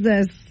me. Who's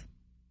this?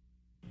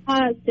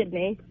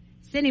 Sydney.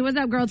 Sydney, what's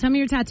up, girl? Tell me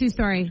your tattoo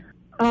story.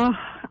 So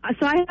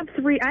I have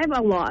three. I have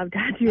a lot of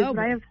tattoos, but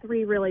I have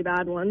three really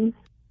bad ones.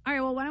 All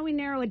right, well, why don't we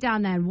narrow it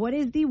down then? What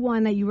is the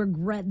one that you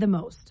regret the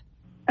most?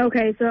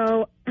 Okay,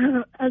 so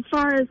as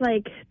far as,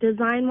 like,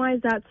 design-wise,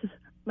 that's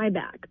my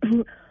back.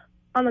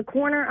 On the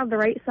corner of the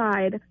right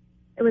side,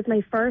 it was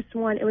my first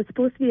one. It was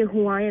supposed to be a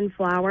Hawaiian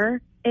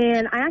flower,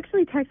 and I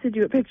actually texted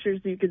you a picture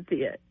so you could see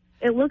it.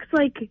 It looks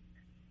like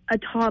a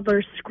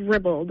toddler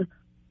scribbled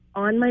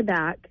on my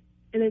back,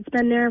 and it's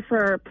been there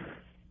for,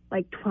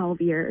 like,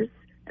 12 years.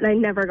 And I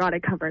never got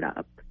it covered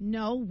up.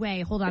 No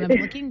way. Hold on. I'm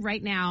looking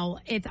right now.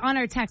 It's on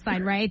our text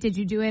line, right? Did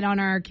you do it on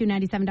our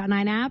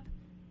Q97.9 app?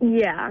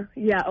 Yeah.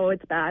 Oh,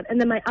 it's bad. And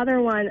then my other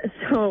one,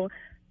 so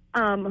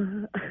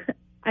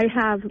I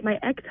have my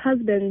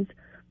ex-husband's,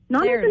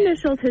 not his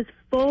initials, his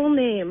full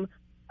name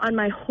on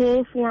my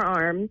whole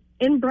forearm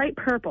in bright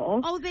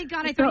purple. Oh, thank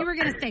God. I thought you were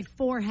going to say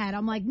forehead.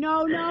 I'm like,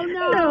 no.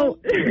 No,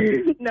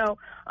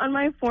 on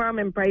my forearm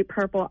in bright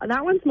purple.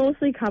 That one's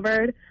mostly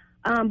covered.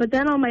 But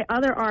then on my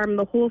other arm,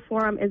 the whole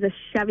forearm is a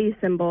Chevy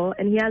symbol,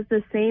 and he has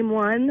the same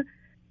one.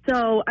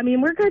 So, I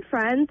mean, we're good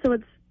friends,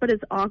 but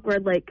it's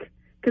awkward, like,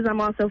 because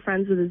I'm also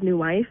friends with his new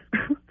wife.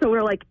 So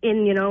we're, like,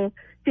 in,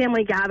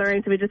 family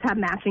gatherings, so we just have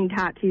matching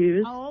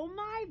tattoos. Oh,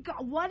 my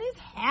God. What is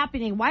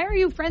happening? Why are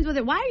you friends with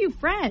it? Why are you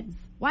friends?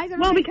 Why is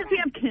Well, because we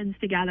have kids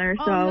together,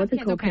 so it's a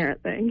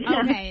co-parent thing.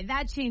 Okay,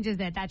 that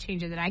changes it. I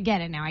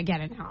get it now.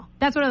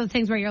 That's one of those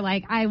things where you're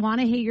like, I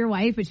want to hate your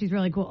wife, but she's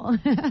really cool.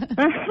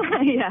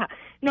 Yeah.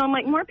 No, I'm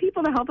like, more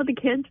people to help with the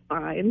kids,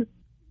 fine.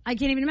 I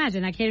can't even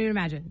imagine.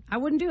 I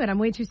wouldn't do it. I'm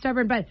way too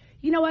stubborn. But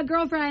you know what,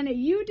 girlfriend?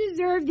 You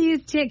deserve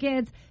these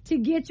tickets to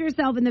get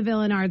yourself in the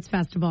Villain Arts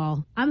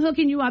Festival. I'm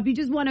hooking you up. You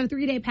just won a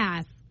 3-day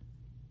pass.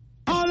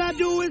 All I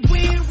do is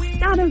win.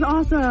 That is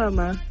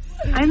awesome.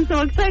 I'm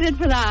so excited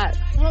for that.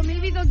 Well,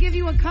 maybe they'll give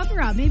you a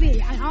cover-up.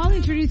 Maybe I'll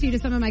introduce you to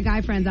some of my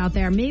guy friends out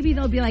there. Maybe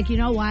they'll be like, you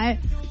know what?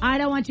 I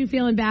don't want you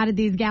feeling bad at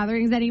these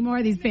gatherings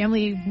anymore, these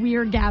family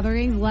weird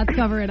gatherings. Let's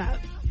cover it up.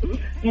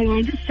 And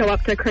we just show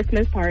up to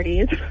Christmas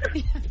parties.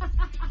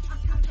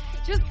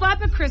 Just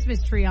slap a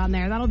Christmas tree on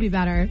there. That'll be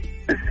better.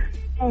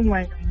 Oh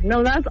my God.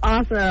 No, that's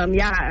awesome.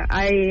 Yeah,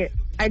 I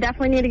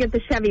definitely need to get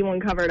the Chevy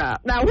one covered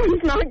up. That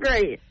one's not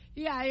great.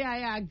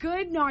 Yeah.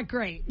 Good, not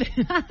great.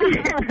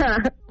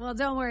 Well,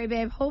 don't worry,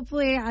 babe.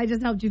 Hopefully, I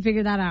just helped you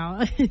figure that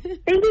out.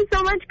 Thank you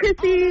so much,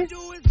 Krissy.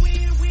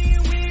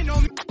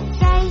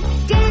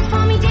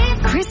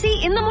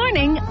 Krissy in the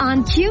morning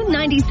on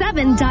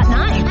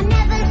Q97.9.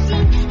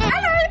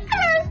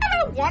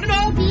 Hello. Want to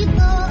know?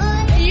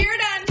 You're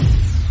done.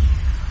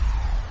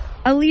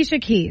 Alicia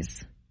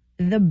Keys,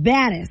 the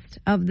baddest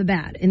of the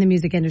bad in the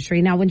music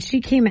industry. Now, when she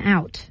came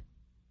out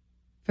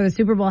for the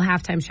Super Bowl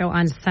halftime show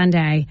on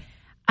Sunday,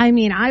 I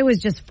mean, I was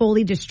just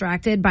fully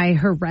distracted by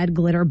her red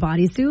glitter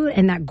bodysuit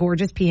and that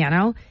gorgeous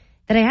piano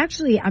that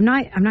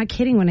I'm not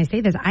kidding when I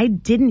say this. I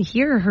didn't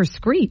hear her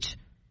screech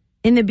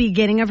in the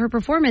beginning of her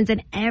performance,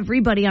 and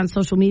everybody on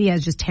social media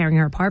is just tearing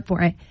her apart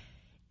for it.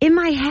 In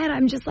my head,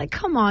 I'm just like,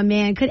 come on,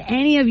 man. Could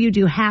any of you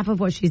do half of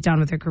what she's done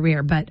with her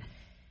career? But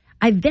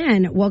I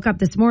then woke up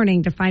this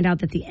morning to find out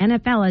that the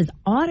NFL has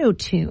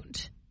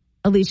auto-tuned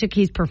Alicia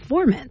Keys'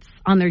 performance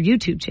on their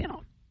YouTube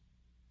channel.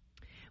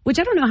 Which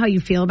I don't know how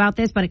you feel about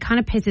this, but it kind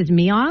of pisses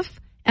me off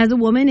as a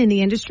woman in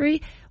the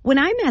industry. When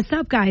I mess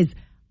up, guys,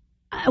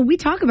 we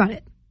talk about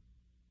it.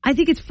 I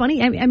think it's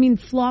funny. I mean,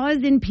 flaws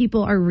in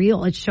people are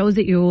real. It shows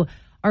that you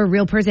are a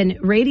real person.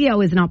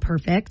 Radio is not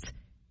perfect.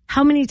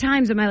 How many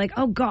times am I like,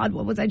 oh God,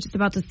 what was I just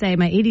about to say?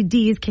 My ADD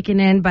is kicking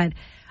in, but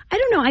I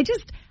don't know. I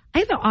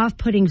have an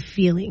off-putting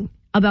feeling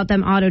about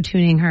them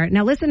auto-tuning her.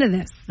 Now listen to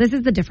this. This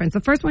is the difference.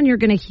 The first one you're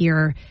going to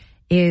hear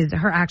is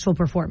her actual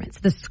performance,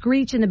 the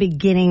screech in the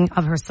beginning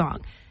of her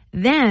song.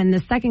 Then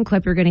the second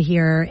clip you're going to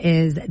hear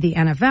is the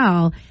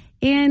NFL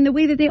and the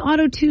way that they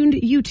auto-tuned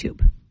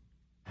YouTube.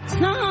 Some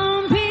people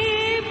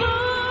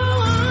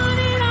want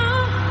it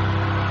all,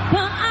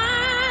 but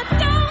I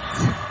don't.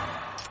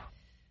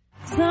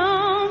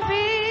 Some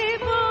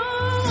people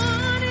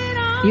want it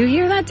all. You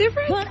hear that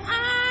difference? But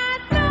I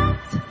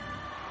don't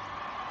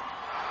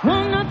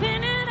want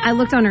nothing at all. I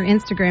looked on her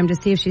Instagram to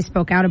see if she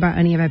spoke out about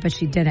any of it, but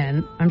she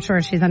didn't. I'm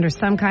sure she's under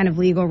some kind of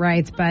legal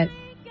rights, but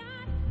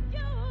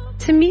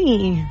to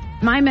me,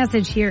 my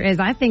message here is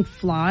I think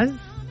flaws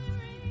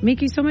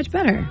make you so much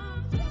better.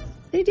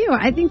 They do.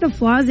 I think the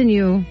flaws in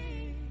you,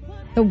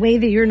 the way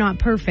that you're not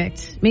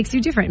perfect, makes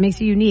you different, makes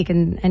you unique,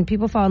 and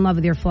people fall in love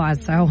with your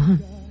flaws, so.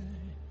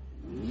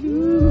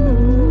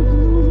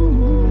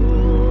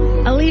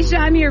 Alicia,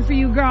 I'm here for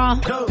you, girl.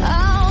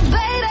 Oh,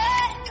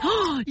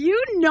 baby! You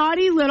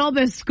naughty little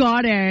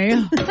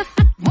biscotti.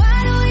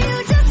 Why don't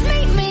you just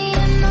meet me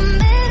in the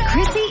middle?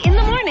 Krissy in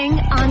the morning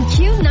on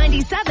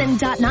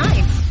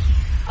Q97.9.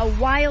 A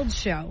wild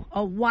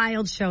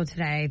show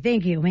today.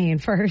 Thank you, Maine,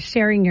 for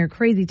sharing your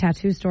crazy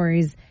tattoo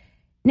stories.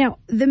 Now,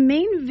 the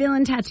Maine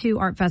Villain Tattoo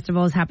Art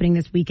Festival is happening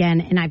this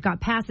weekend, and I've got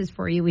passes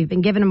for you. We've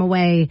been giving them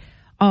away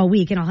all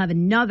week, and I'll have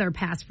another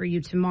pass for you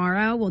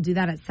tomorrow. We'll do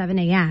that at 7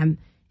 a.m.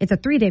 It's a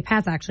 3-day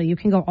pass, actually. You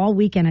can go all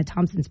weekend at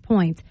Thompson's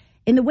Point.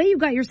 And the way you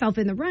got yourself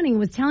in the running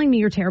was telling me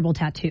your terrible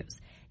tattoos.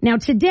 Now,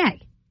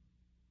 today,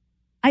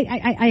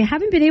 I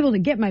haven't been able to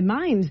get my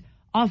mind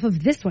off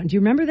of this one. Do you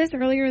remember this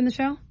earlier in the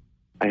show?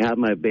 I have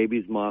my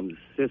baby's mom's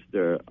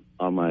sister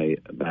on my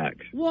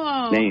back.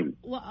 Whoa. Name.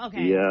 Well,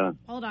 okay. Yeah.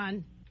 Hold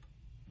on.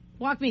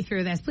 Walk me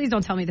through this. Please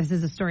don't tell me this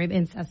is a story of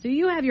incest. So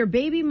you have your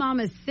baby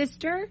mama's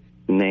sister?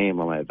 Name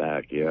on my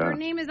back, yeah. Her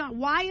name is on...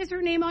 Why is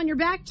her name on your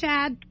back,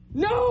 Chad?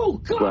 No!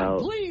 God, well,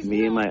 please, me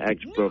no. and my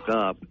ex broke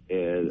up,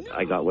 and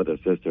I got with her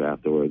sister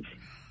afterwards.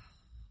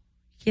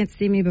 Can't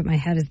see me, but my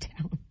head is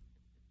down.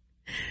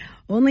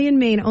 Only in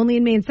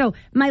Maine. So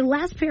my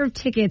last pair of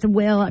tickets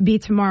will be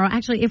tomorrow.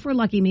 Actually, if we're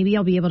lucky, maybe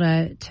I'll be able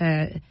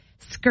to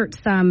skirt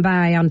some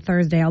by on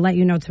Thursday. I'll let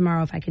you know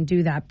tomorrow if I can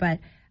do that. But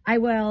I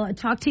will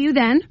talk to you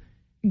then.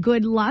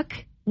 Good luck.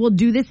 We'll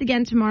do this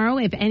again tomorrow.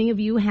 If any of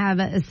you have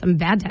some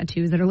bad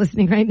tattoos that are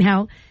listening right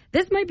now,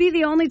 this might be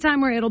the only time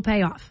where it'll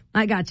pay off.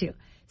 I got you.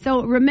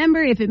 So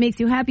remember, if it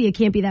makes you happy, it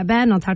can't be that bad, and I'll talk